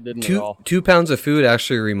 but it didn't at all. 2 pounds of food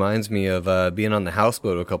actually reminds me of being on the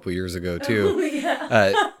houseboat a couple years ago too.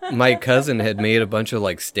 My cousin had made a bunch of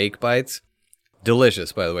like steak bites,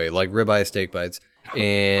 delicious by the way, like ribeye steak bites,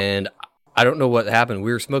 and I don't know what happened.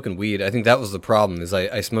 We were smoking weed. I think that was the problem. Is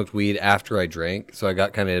I smoked weed after I drank, so I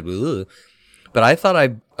got kind of. But I thought I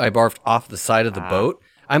barfed off the side of the boat.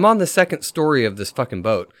 I'm on the second story of this fucking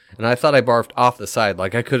boat, and I thought I barfed off the side.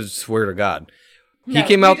 Like, I could swear to God. He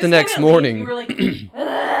came out the next morning. You were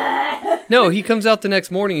like, No, he comes out the next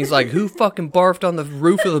morning. He's like, who fucking barfed on the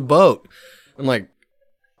roof of the boat? I'm like,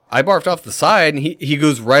 I barfed off the side, and he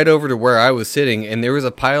goes right over to where I was sitting, and there was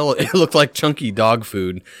a pile. It looked like chunky dog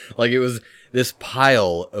food. Like, it was this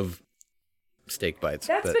pile of steak bites.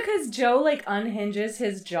 That's because Joe like unhinges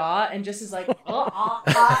his jaw and just is like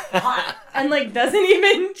and like doesn't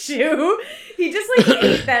even chew. He just like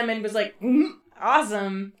ate them and was like,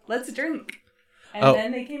 awesome, let's drink. And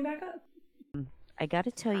then they came back up. I got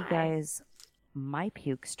to tell you guys my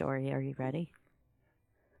puke story. Are you ready?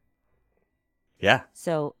 Yeah.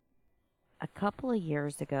 So, a couple of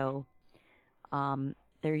years ago,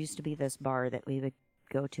 there used to be this bar that we would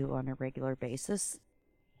go to on a regular basis.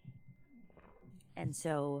 And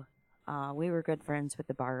so we were good friends with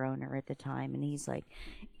the bar owner at the time, and he's like,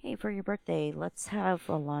 hey, for your birthday, let's have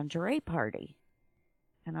a lingerie party.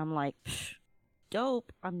 And I'm like,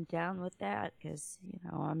 dope, I'm down with that because, you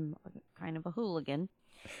know, I'm kind of a hooligan.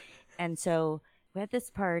 And so we had this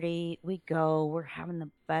party, we go, we're having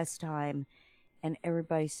the best time, and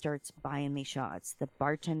everybody starts buying me shots. The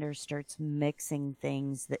bartender starts mixing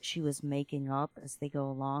things that she was making up as they go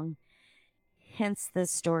along. Hence,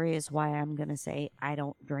 this story is why I'm going to say I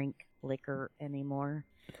don't drink liquor anymore.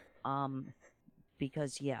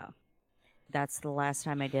 Because, yeah, that's the last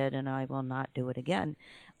time I did, and I will not do it again.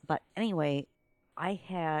 But anyway, I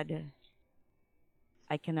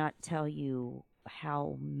cannot tell you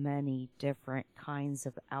how many different kinds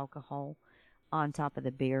of alcohol on top of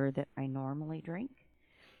the beer that I normally drink.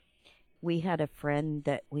 We had a friend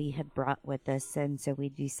that we had brought with us, and so we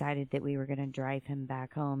decided that we were going to drive him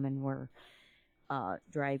back home, and we're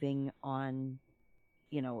driving on,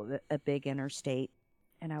 you know, a big interstate.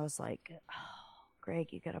 And I was like, oh,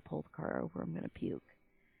 Greg, you got to pull the car over. I'm going to puke.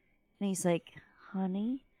 And he's like,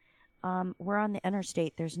 honey, we're on the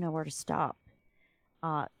interstate. There's nowhere to stop.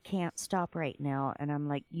 Can't stop right now. And I'm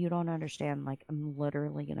like, you don't understand. Like, I'm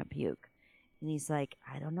literally going to puke. And he's like,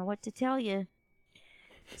 I don't know what to tell you.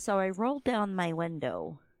 So I rolled down my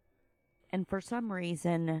window. And for some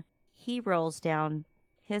reason, he rolls down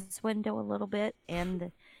his window a little bit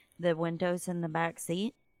and the windows in the back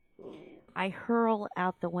seat. I hurl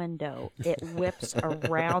out the window. It whips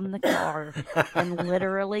around the car and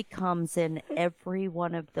literally comes in every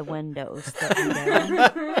one of the windows that we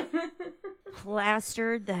down.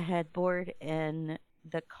 Plastered the headboard in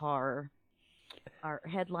the car. Our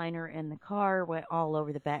headliner in the car went all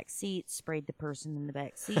over the back seat, sprayed the person in the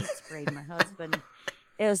back seat, sprayed my husband.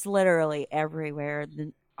 It was literally everywhere.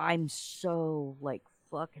 I'm so like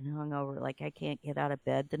fucking hungover, like I can't get out of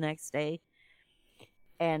bed the next day,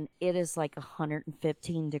 and it is like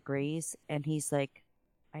 115 degrees, and he's like,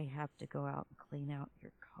 I have to go out and clean out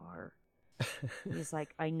your car. He's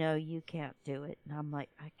like, I know you can't do it, and I'm like,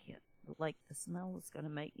 I can't, like the smell is gonna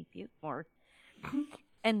make me puke more.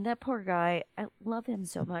 And that poor guy, I love him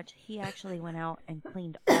so much, he actually went out and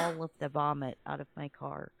cleaned all of the vomit out of my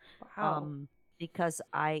car. Wow. Because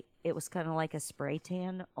it was kind of like a spray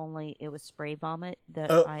tan, only it was spray vomit that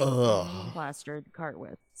I plastered the car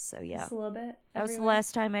with. So yeah, just a little bit. That was the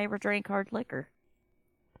last time I ever drank hard liquor.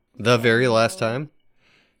 The very last time?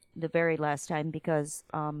 The very last time, because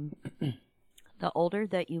the older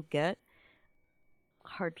that you get,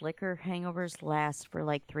 hard liquor hangovers last for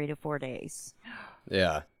like 3 to 4 days.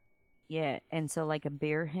 Yeah. Yeah, and so like a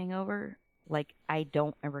beer hangover, like I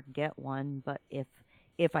don't ever get one, but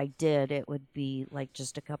if I did, it would be like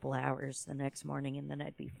just a couple hours the next morning, and then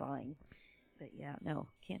I'd be fine. But yeah, no,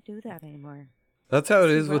 can't do that anymore. That's how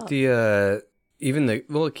it is with the even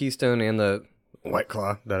the Keystone and the White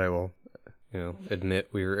Claw that I will, admit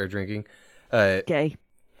we were drinking. Gay.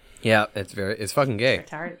 Yeah, it's fucking gay.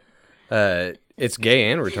 Retarded. It's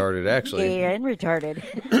gay and retarded, actually. Gay and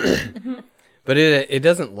retarded. But it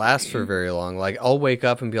doesn't last for very long. Like, I'll wake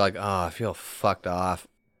up and be like, oh, I feel fucked off.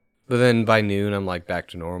 But then by noon, I'm like back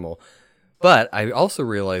to normal. But I also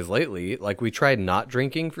realized lately, like, we tried not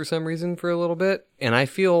drinking for some reason for a little bit, and I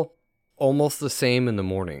feel almost the same in the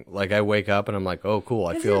morning. Like, I wake up and I'm like, oh, cool,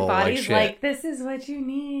 I feel your body's like shit. like, this is what you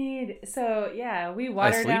need. So, yeah, we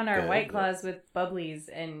water down our good, White Claws with bubblies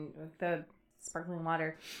and the sparkling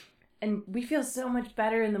water. and we feel so much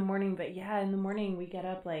better in the morning. But yeah, in the morning we get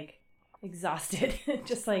up like exhausted,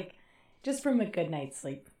 just from a good night's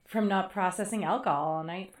sleep, from not processing alcohol all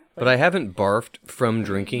night. But I haven't barfed from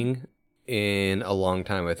drinking in a long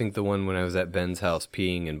time. I think the one when I was at Ben's house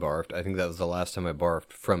peeing and barfed, I think that was the last time I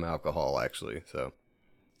barfed from alcohol, actually. So,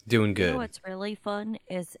 doing good. You know what's really fun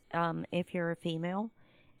is if you're a female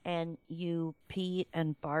and you pee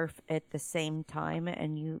and barf at the same time,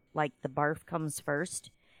 and you, like, the barf comes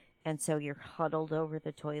first, and so you're huddled over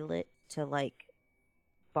the toilet to, like,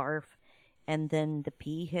 barf, and then the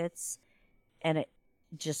pee hits, and it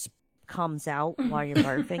just comes out while you're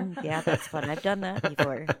barfing. Yeah, that's fun. I've done that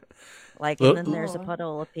before. Like, and then there's a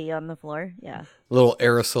puddle of pee on the floor. Yeah. A little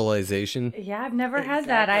aerosolization. Yeah, I've never had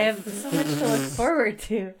that. I have so much to look forward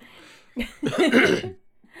to.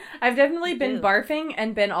 I've definitely been barfing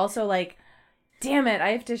and been also like, damn it, I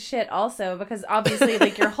have to shit also, because obviously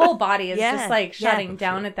like your whole body is just like shutting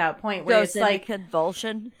down at that point where it's like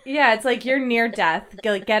convulsion. Yeah, it's like you're near death.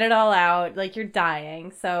 Like, get it all out, like you're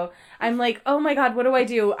dying. So I'm like, oh my god, what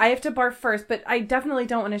do? I have to barf first, but I definitely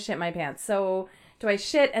don't want to shit my pants. So do I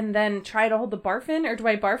shit and then try to hold the barf in, or do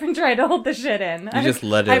I barf and try to hold the shit in? Just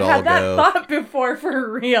let it all go. I've had that thought before,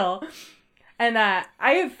 for real. And I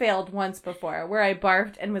have failed once before where I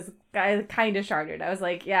barfed and I kind of sharted. I was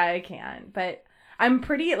like, yeah, I can. But I'm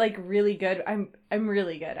pretty, like, really good. I'm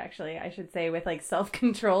really good, actually, I should say, with, like,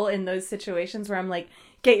 self-control in those situations where I'm like,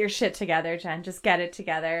 get your shit together, Jen. Just get it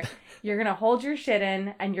together. You're going to hold your shit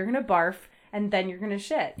in, and you're going to barf, and then you're going to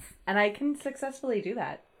shit. And I can successfully do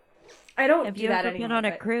that. I don't do that anymore. Have you ever been on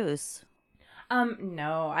a cruise?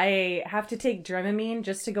 No. I have to take Dramamine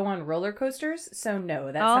just to go on roller coasters, so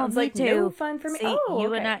no. That sounds like no fun for me. See,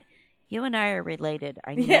 you and I are related.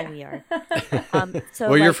 I know we are. So,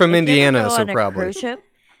 well, you're from Indiana, so probably. Cruise ship,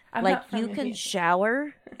 like, you can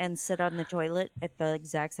shower and sit on the toilet at the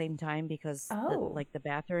exact same time because the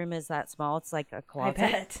bathroom is that small. It's like a closet.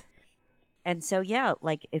 I bet. And so, yeah,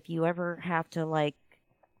 like, if you ever have to, like,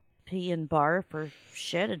 pee and barf or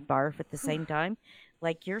shit and barf at the same time,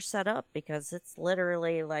 like, you're set up because it's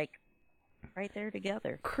literally, like, right there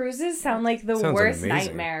together. Cruises sound like the worst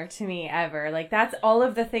nightmare to me ever. Like, that's all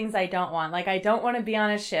of the things I don't want. Like, I don't want to be on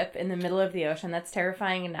a ship in the middle of the ocean. That's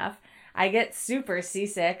terrifying enough. I get super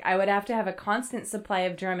seasick. I would have to have a constant supply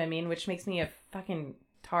of Dramamine, which makes me a fucking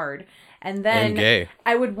tard. And then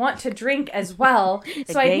I would want to drink as well.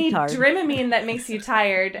 So I need Dramamine that makes you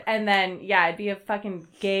tired. And then, yeah, I'd be a fucking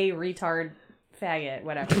gay retard faggot,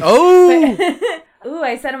 whatever. Oh! Ooh,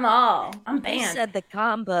 I said them all. I'm banned. I said the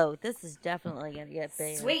combo. This is definitely going to get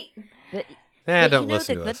banned. Sweet. But don't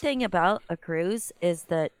listen to us. The good thing about a cruise is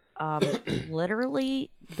that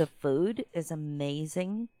literally the food is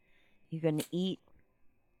amazing. You can eat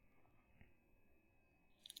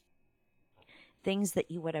things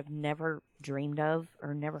that you would have never dreamed of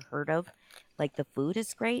or never heard of. Like, the food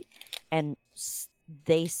is great, and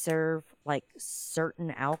they serve, like,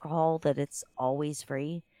 certain alcohol that it's always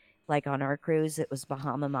free. Like, on our cruise, it was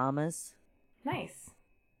Bahama Mamas. Nice.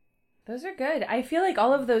 Those are good. I feel like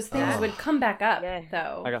all of those things would come back up,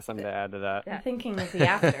 though. I got something to add to that. I'm thinking of the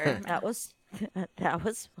after. That was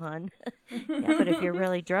fun. Yeah, but if you're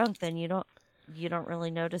really drunk, then you don't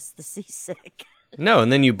really notice the seasick. No,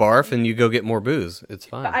 and then you barf and you go get more booze. It's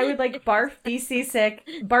fine. But I would, like, barf, be seasick,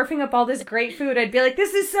 barfing up all this great food. I'd be like,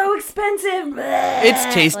 this is so expensive.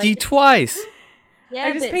 It's tasty twice. Yeah,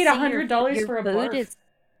 I just paid $100 for a barf.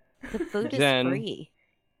 The food is free.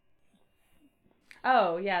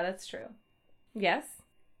 Oh, yeah, that's true. Yes?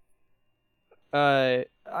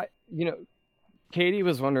 Katie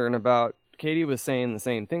was saying the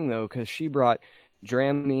same thing, though, because she brought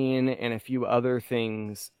Dramamine and a few other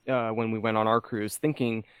things when we went on our cruise,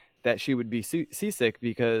 thinking that she would be seasick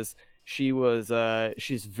because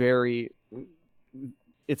it's very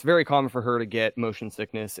common for her to get motion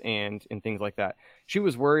sickness and things like that. She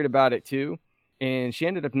was worried about it too, and she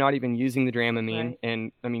ended up not even using the Dramamine. Right.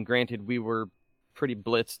 And I mean, granted, we were pretty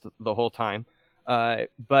blitzed the whole time,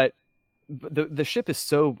 but the ship is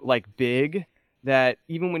so, like, big that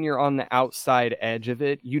even when you're on the outside edge of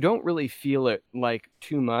it, you don't really feel it, like,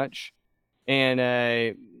 too much.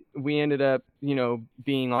 And we ended up,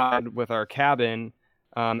 being on with our cabin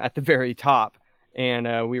at the very top,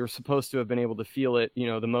 and we were supposed to have been able to feel it,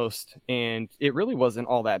 the most, and it really wasn't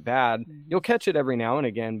all that bad. Mm-hmm. You'll catch it every now and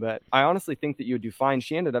again, but I honestly think that you would do fine.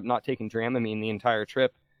 She ended up not taking Dramamine the entire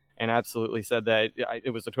trip, and absolutely said that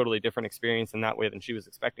it was a totally different experience in that way than she was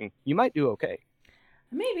expecting. You might do okay.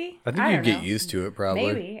 Maybe. I think don't you'd get know. used to it, probably.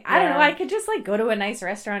 Maybe. I don't know. I could just like go to a nice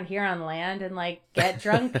restaurant here on land and like get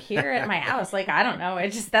drunk here at my house. Like, I don't know.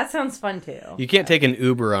 That sounds fun too. You can't take an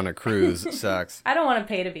Uber on a cruise. It sucks. I don't want to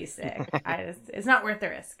pay to be sick. It's not worth the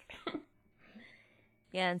risk.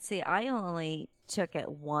 Yeah, and see, I only took it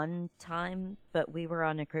one time, but we were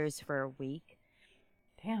on a cruise for a week.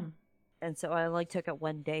 Damn. And so I only took it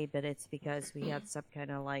one day, but it's because we had some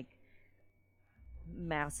kind of like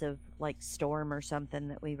massive like storm or something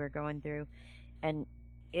that we were going through, and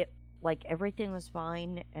it like everything was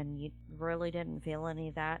fine and you really didn't feel any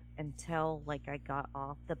of that until like I got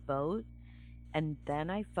off the boat, and then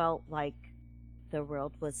I felt like the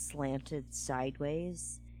world was slanted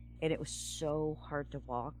sideways and it was so hard to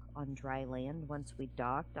walk on dry land once we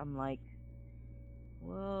docked. I'm like,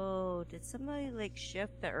 whoa, did somebody like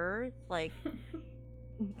shift the earth like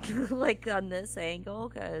like on this angle?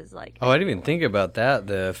 Because like, Oh, I didn't even think about that.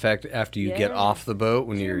 The effect after you get Yeah. off the boat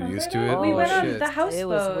when you're used to it. We Oh, went on shit. the houseboat. it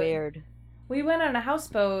was weird. We went on a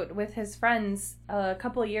houseboat with his friends a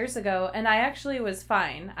couple of years ago, and I actually was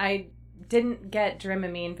fine. I didn't get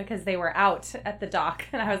Dramamine because they were out at the dock,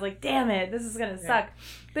 and I was like, damn it, this is going to suck.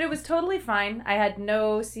 But it was totally fine. I had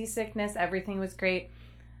no seasickness. Everything was great.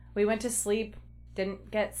 We went to sleep,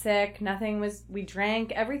 didn't get sick. We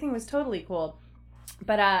drank. Everything was totally cool.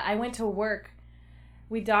 But I went to work.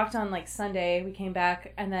 We docked on like Sunday. We came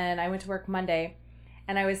back, and then I went to work Monday.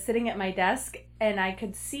 And I was sitting at my desk, and I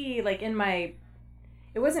could see like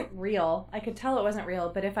it wasn't real. I could tell it wasn't real.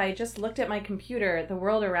 But if I just looked at my computer, the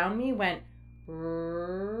world around me went.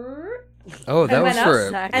 Oh, that was for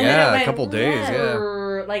and then it a went couple days.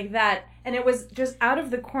 Yeah. like that, and it was just out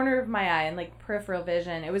of the corner of my eye and like peripheral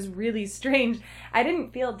vision. It was really strange. I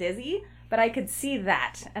didn't feel dizzy, but I could see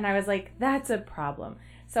that, and I was like, that's a problem.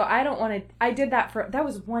 So I don't want to. I did that that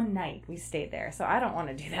was one night we stayed there, so I don't want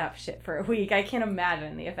to do that shit for a week. I can't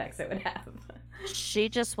imagine the effects it would have. She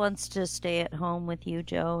just wants to stay at home with you,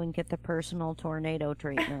 Joe, and get the personal tornado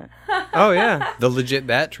treatment. Oh, yeah. The legit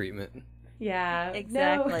bat treatment. Yeah,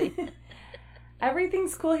 Exactly. No.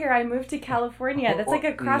 Everything's cool here. I moved to California. That's like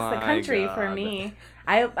across the My country for God. me.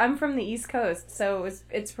 I'm from the East Coast, so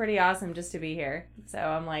it's pretty awesome just to be here. So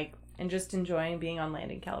I'm like, and just enjoying being on land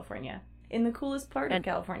in California, in the coolest part of And-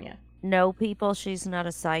 California. No, people, she's not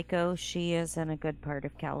a psycho. She is in a good part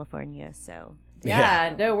of California, so.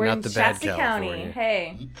 Yeah, no, we're not in the bad Shasta County. California.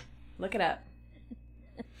 Hey, look it up.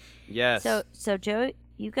 Yes. So Joe,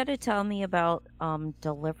 you got to tell me about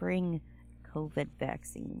delivering COVID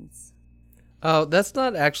vaccines. Oh, that's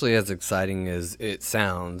not actually as exciting as it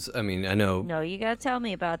sounds. I mean, I know. No, you got to tell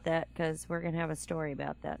me about that because we're going to have a story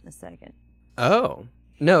about that in a second. Oh.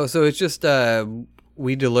 No, so it's just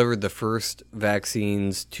we delivered the first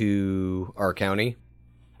vaccines to our county.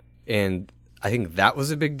 And I think that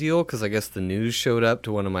was a big deal because I guess the news showed up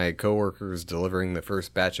to one of my coworkers delivering the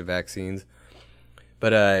first batch of vaccines.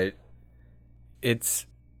 But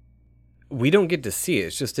we don't get to see it.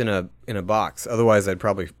 It's just in a box. Otherwise, I'd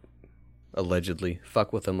probably allegedly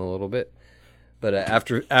fuck with them a little bit. But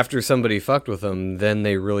after somebody fucked with them, then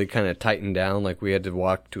they really kind of tightened down. Like we had to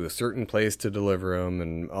walk to a certain place to deliver them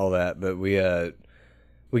and all that. But we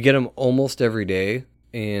get them almost every day,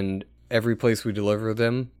 and every place we deliver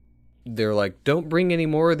them, they're like, "Don't bring any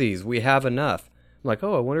more of these. We have enough." I'm like,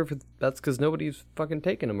 "Oh, I wonder if that's because nobody's fucking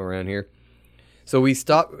taking them around here." So we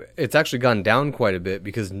stopped. It's actually gone down quite a bit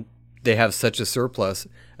because they have such a surplus.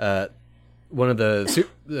 One of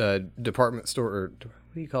the department store, or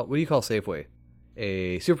what do you call Safeway?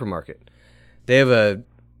 A supermarket. They have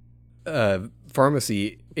a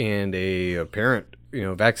pharmacy and a apparent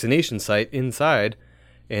vaccination site inside,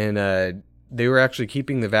 and they were actually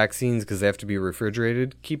keeping the vaccines because they have to be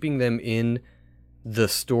refrigerated, keeping them in the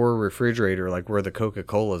store refrigerator, like where the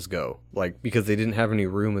Coca-Colas go, like because they didn't have any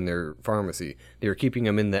room in their pharmacy. They were keeping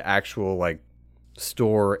them in the actual like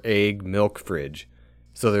store egg milk fridge.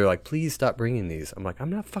 So they're like, please stop bringing these. I'm like, I'm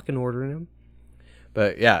not fucking ordering them.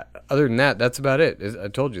 But yeah, other than that, that's about it. I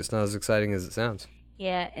told you, it's not as exciting as it sounds.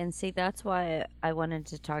 Yeah, and see, that's why I wanted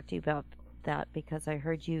to talk to you about that because I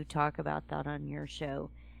heard you talk about that on your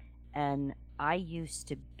show. And I used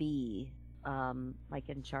to be like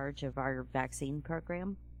in charge of our vaccine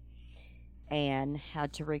program and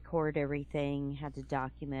had to record everything, had to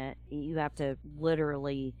document. You have to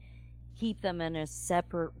literally keep them in a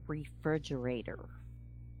separate refrigerator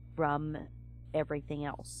from everything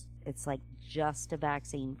else. It's like just a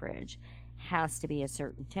vaccine fridge. Has to be a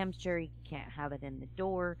certain temperature. You can't have it in the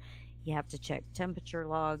door. You have to check temperature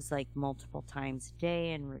logs like multiple times a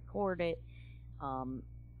day and record it.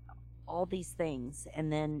 All these things.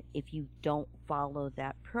 And then if you don't follow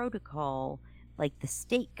that protocol, like the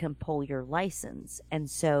state can pull your license. And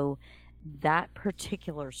so that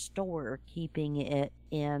particular store, keeping it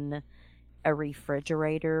in a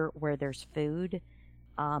refrigerator where there's food,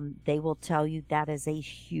 they will tell you that is a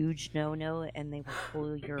huge no-no, and they will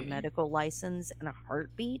pull your medical license in a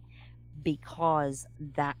heartbeat because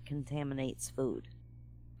that contaminates food.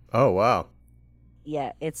 Oh, wow.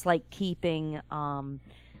 Yeah, it's like keeping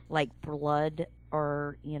like blood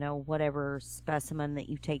or, whatever specimen that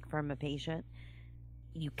you take from a patient.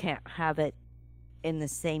 You can't have it in the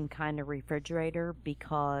same kind of refrigerator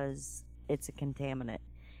because it's a contaminant.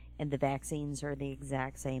 And the vaccines are the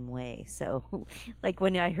exact same way. So, like,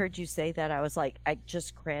 when I heard you say that, I was like, I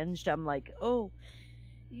just cringed. I'm like, oh.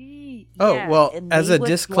 Yeah. Oh, well, And as they a would,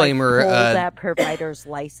 disclaimer, pull that provider's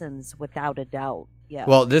license without a doubt. Yeah.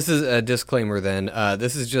 Well, this is a disclaimer then.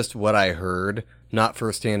 This is just what I heard, not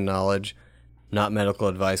firsthand knowledge, not medical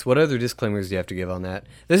advice. What other disclaimers do you have to give on that?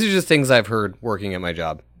 This is just things I've heard working at my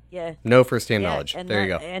job. Yeah. No firsthand knowledge. And there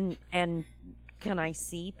you that, go. And can I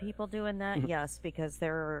see people doing that? Yes, because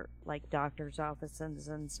there are like doctors' offices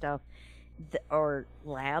and stuff, or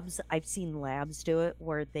labs. I've seen labs do it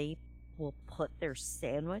where they will put their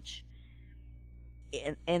sandwich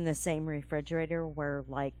in the same refrigerator where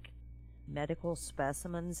like medical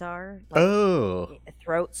specimens are. Like Oh.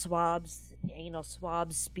 throat swabs, anal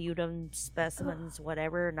swabs, sputum specimens,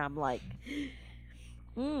 whatever. And I'm like,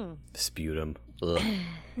 Sputum. Ugh.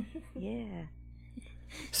 yeah.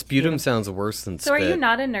 Sputum sounds worse than spit. So are you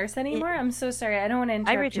not a nurse anymore? I'm so sorry. I don't want to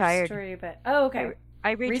interrupt retired. your story, but okay.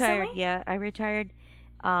 I retired. Recently? Yeah, I retired.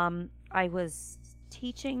 I was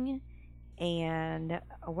teaching and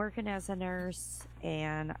working as a nurse,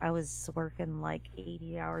 and I was working like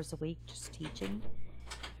 80 hours a week just teaching,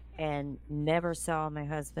 and never saw my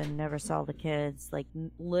husband, never saw the kids, like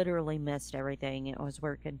literally missed everything. I was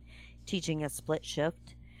teaching a split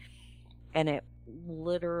shift, and it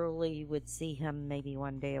literally would see him maybe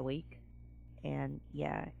one day a week. And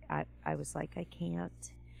yeah, I was like, I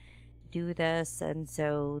can't do this. And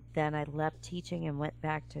so then I left teaching and went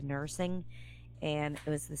back to nursing, and it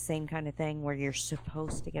was the same kind of thing where you're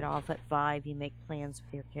supposed to get off at 5, you make plans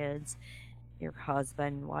with your kids, your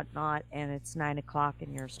husband, whatnot, and it's 9 o'clock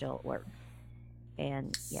and you're still at work.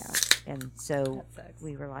 And yeah, and so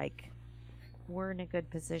we were like, we're in a good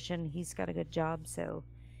position, he's got a good job, so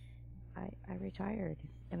I retired,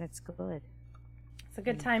 and it's good. It's a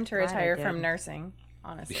good time to retire from nursing,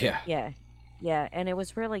 honestly. Yeah. Yeah, and it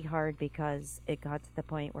was really hard because it got to the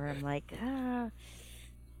point where I'm like,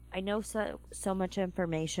 I know so much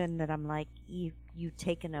information that I'm like, you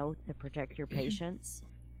take an oath to protect your patients,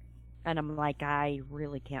 and I'm like, I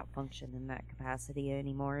really can't function in that capacity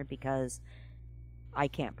anymore because I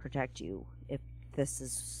can't protect you if this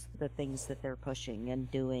is the things that they're pushing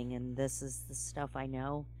and doing, and this is the stuff I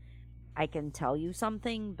know. I can tell you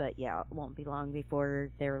something, but yeah, it won't be long before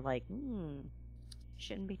they're like,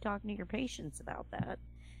 shouldn't be talking to your patients about that.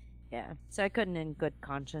 Yeah, so I couldn't in good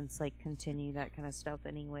conscience like continue that kind of stuff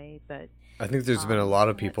anyway, but I think there's been a lot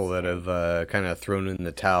of people that have kind of thrown in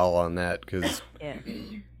the towel on that because yeah.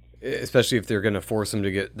 Especially if they're going to force them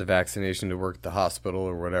to get the vaccination to work at the hospital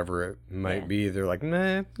or whatever it might be, they're like,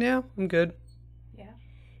 nah, yeah, I'm good.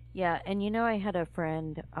 Yeah, and I had a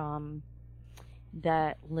friend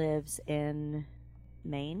that lives in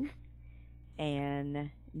Maine,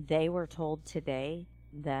 and they were told today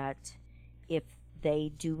that if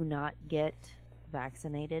they do not get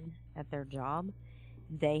vaccinated at their job,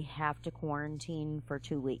 they have to quarantine for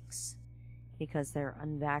 2 weeks because they're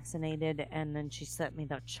unvaccinated. And then she sent me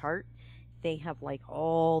the chart. They have like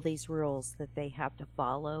all these rules that they have to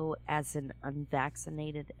follow as an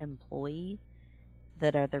unvaccinated employee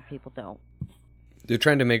that other people don't. They're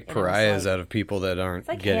trying to make pariahs out of people that aren't It's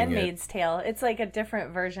like getting Handmaid's Tale. It's like a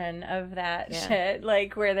different version of that shit,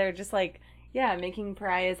 like where they're just like, making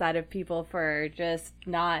pariahs out of people for just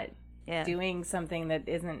not doing something that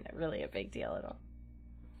isn't really a big deal at all.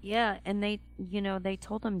 Yeah, and they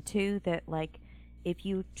told them too that like if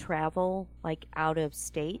you travel like out of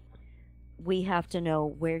state, we have to know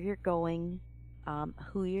where you're going,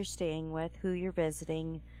 who you're staying with, who you're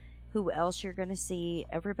visiting, who else you're going to see,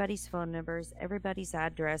 everybody's phone numbers, everybody's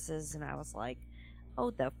addresses. And I was like,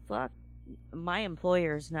 oh, the fuck? My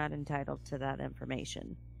employer's not entitled to that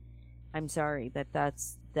information. I'm sorry, but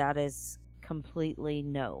that is completely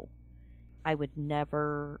no. I would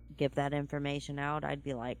never give that information out. I'd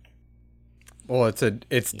be like, well,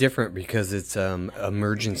 it's different because it's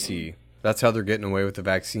emergency. That's how they're getting away with the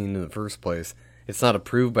vaccine in the first place. It's not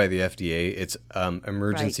approved by the FDA. It's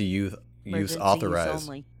emergency use authorized. Use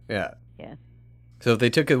only. Yeah. Yeah. So if they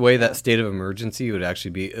took away that state of emergency, it would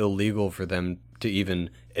actually be illegal for them to even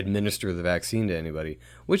administer the vaccine to anybody,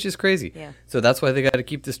 which is crazy. Yeah. So that's why they got to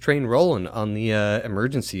keep this train rolling on the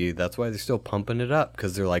emergency. That's why they're still pumping it up,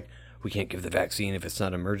 because they're like, we can't give the vaccine if it's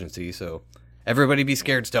not emergency. So everybody be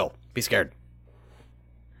scared still. Be scared.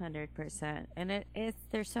 100%. And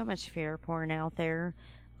there's so much fear porn out there.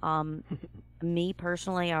 Me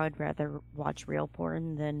personally, I would rather watch real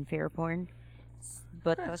porn than fear porn,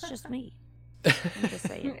 but that's just me. I'm just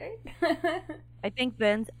saying. I think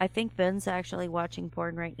Ben's actually watching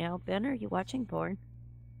porn right now. Ben, are you watching porn?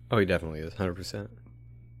 Oh, he definitely is. 100%.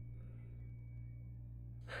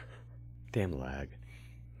 Damn lag.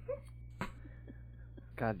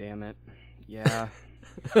 God damn it. Yeah.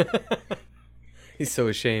 He's so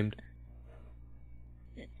ashamed.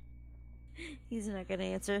 He's not going to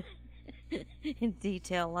answer in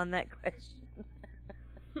detail on that question.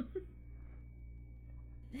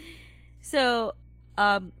 So,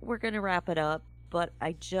 we're going to wrap it up, but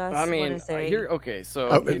I just want to say... Okay,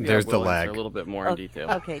 so maybe there's I will the answer lag. a little bit more in detail.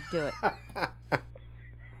 Okay, do it.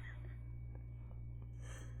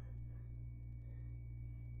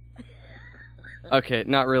 Okay,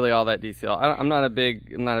 not really all that detail. I'm not a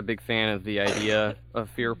big fan of the idea of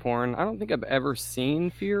fear porn. I don't think I've ever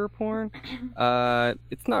seen fear porn.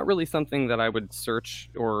 It's not really something that I would search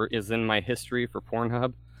or is in my history for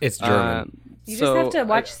Pornhub. It's German. You just have to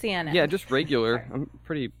watch CNN. Yeah, just regular. I'm a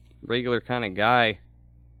pretty regular kind of guy.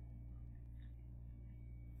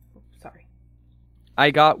 Sorry.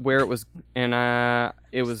 I got where it was, and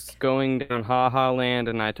it was going down Ha Ha Land,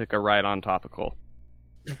 and I took a ride on Topical.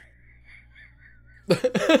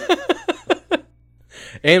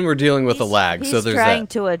 And we're dealing with a lag, so there's He's trying that.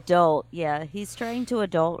 to adult. Yeah, he's trying to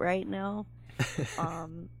adult right now.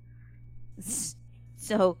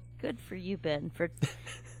 So good for you, Ben, for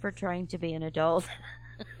trying to be an adult.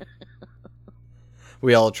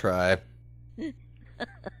 We all try.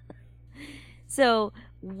 So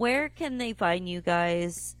where can they find you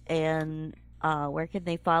guys, and where can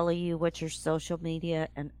they follow you? What's your social media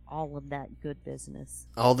and all of that good business?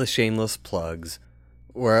 All the shameless plugs.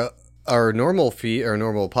 Where our normal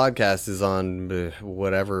podcast is on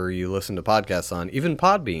whatever you listen to podcasts on, even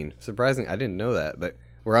Podbean. Surprising, I didn't know that, but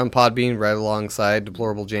we're on Podbean right alongside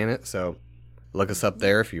Deplorable Janet, so look us up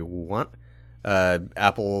there if you want.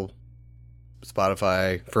 Apple,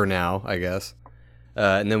 Spotify for now, I guess.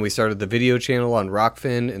 And then we started the video channel on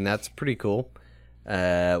Rockfin, and that's pretty cool.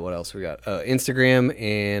 What else we got? Instagram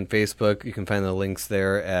and Facebook. You can find the links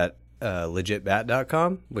there at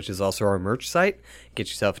legitbat.com, which is also our merch site. Get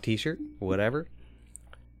yourself a t-shirt, whatever.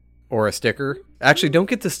 Or a sticker. Actually, don't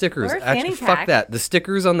get the stickers. Or a Actually, fanny fuck pack. that. The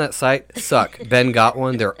stickers on that site suck. Ben got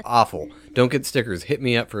one. They're awful. Don't get stickers. Hit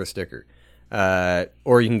me up for a sticker.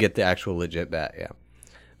 Or you can get the actual legit bat, yeah.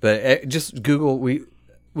 But just Google.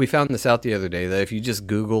 We found this out the other day, that if you just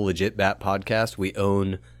Google Legit Bat Podcast, we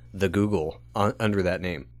own the Google under that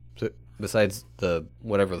name. So besides the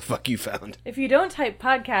whatever the fuck you found. If you don't type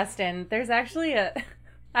podcast in, there's actually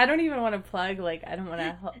I don't even want to plug, I don't want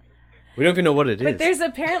to... We don't even know what it is. But there's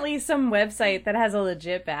apparently some website that has a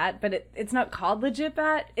legit bat, but it's not called Legit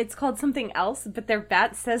Bat. It's called something else, but their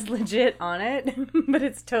bat says legit on it, but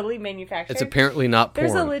it's totally manufactured. It's apparently not porn.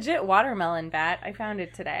 There's a legit watermelon bat. I found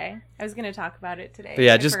it today. I was going to talk about it today. But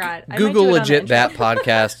yeah, I just forgot. I might Google do it on the Legit intro. Bat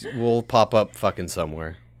Podcast. We'll pop up fucking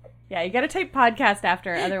somewhere. Yeah, you got to type podcast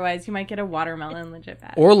after, otherwise you might get a watermelon legit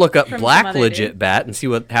bat. Or look up from Black some other Legit dude. Bat and see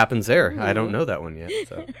what happens there. I don't know that one yet.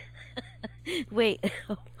 So. Wait,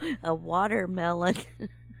 a watermelon.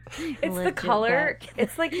 It's the Legit color. bat.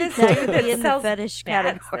 It's like this That dude could that be in the sells fetish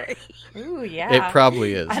bats. category. Ooh, yeah. It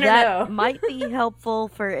probably is. I don't That know. might be helpful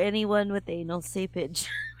for anyone with anal seepage.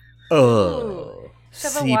 Ooh. Just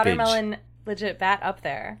have a Seepage. watermelon legit bat up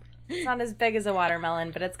there. It's not as big as a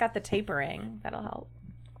watermelon, but it's got the tapering. That'll help.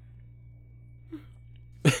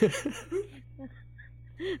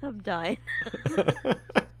 I'm dying.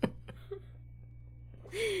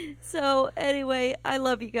 So anyway, I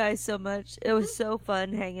love you guys so much. It was so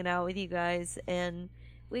fun hanging out with you guys, and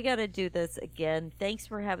we got to do this again. Thanks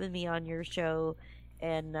for having me on your show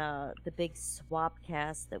and the big swap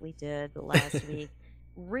cast that we did last week.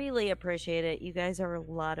 Really appreciate it. You guys are a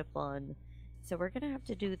lot of fun. So we're going to have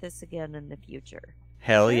to do this again in the future.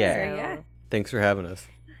 Hell yeah. Sure, yeah. Thanks for having us.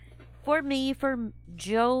 For me, for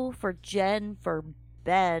Joe, for Jen, for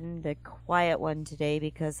Ben, the quiet one today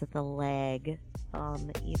because of the lag.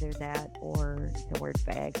 Either that or the word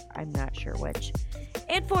bag. I'm not sure which.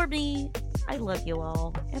 And for me, I love you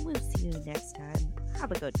all, and we'll see you next time.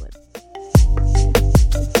 Have a good one.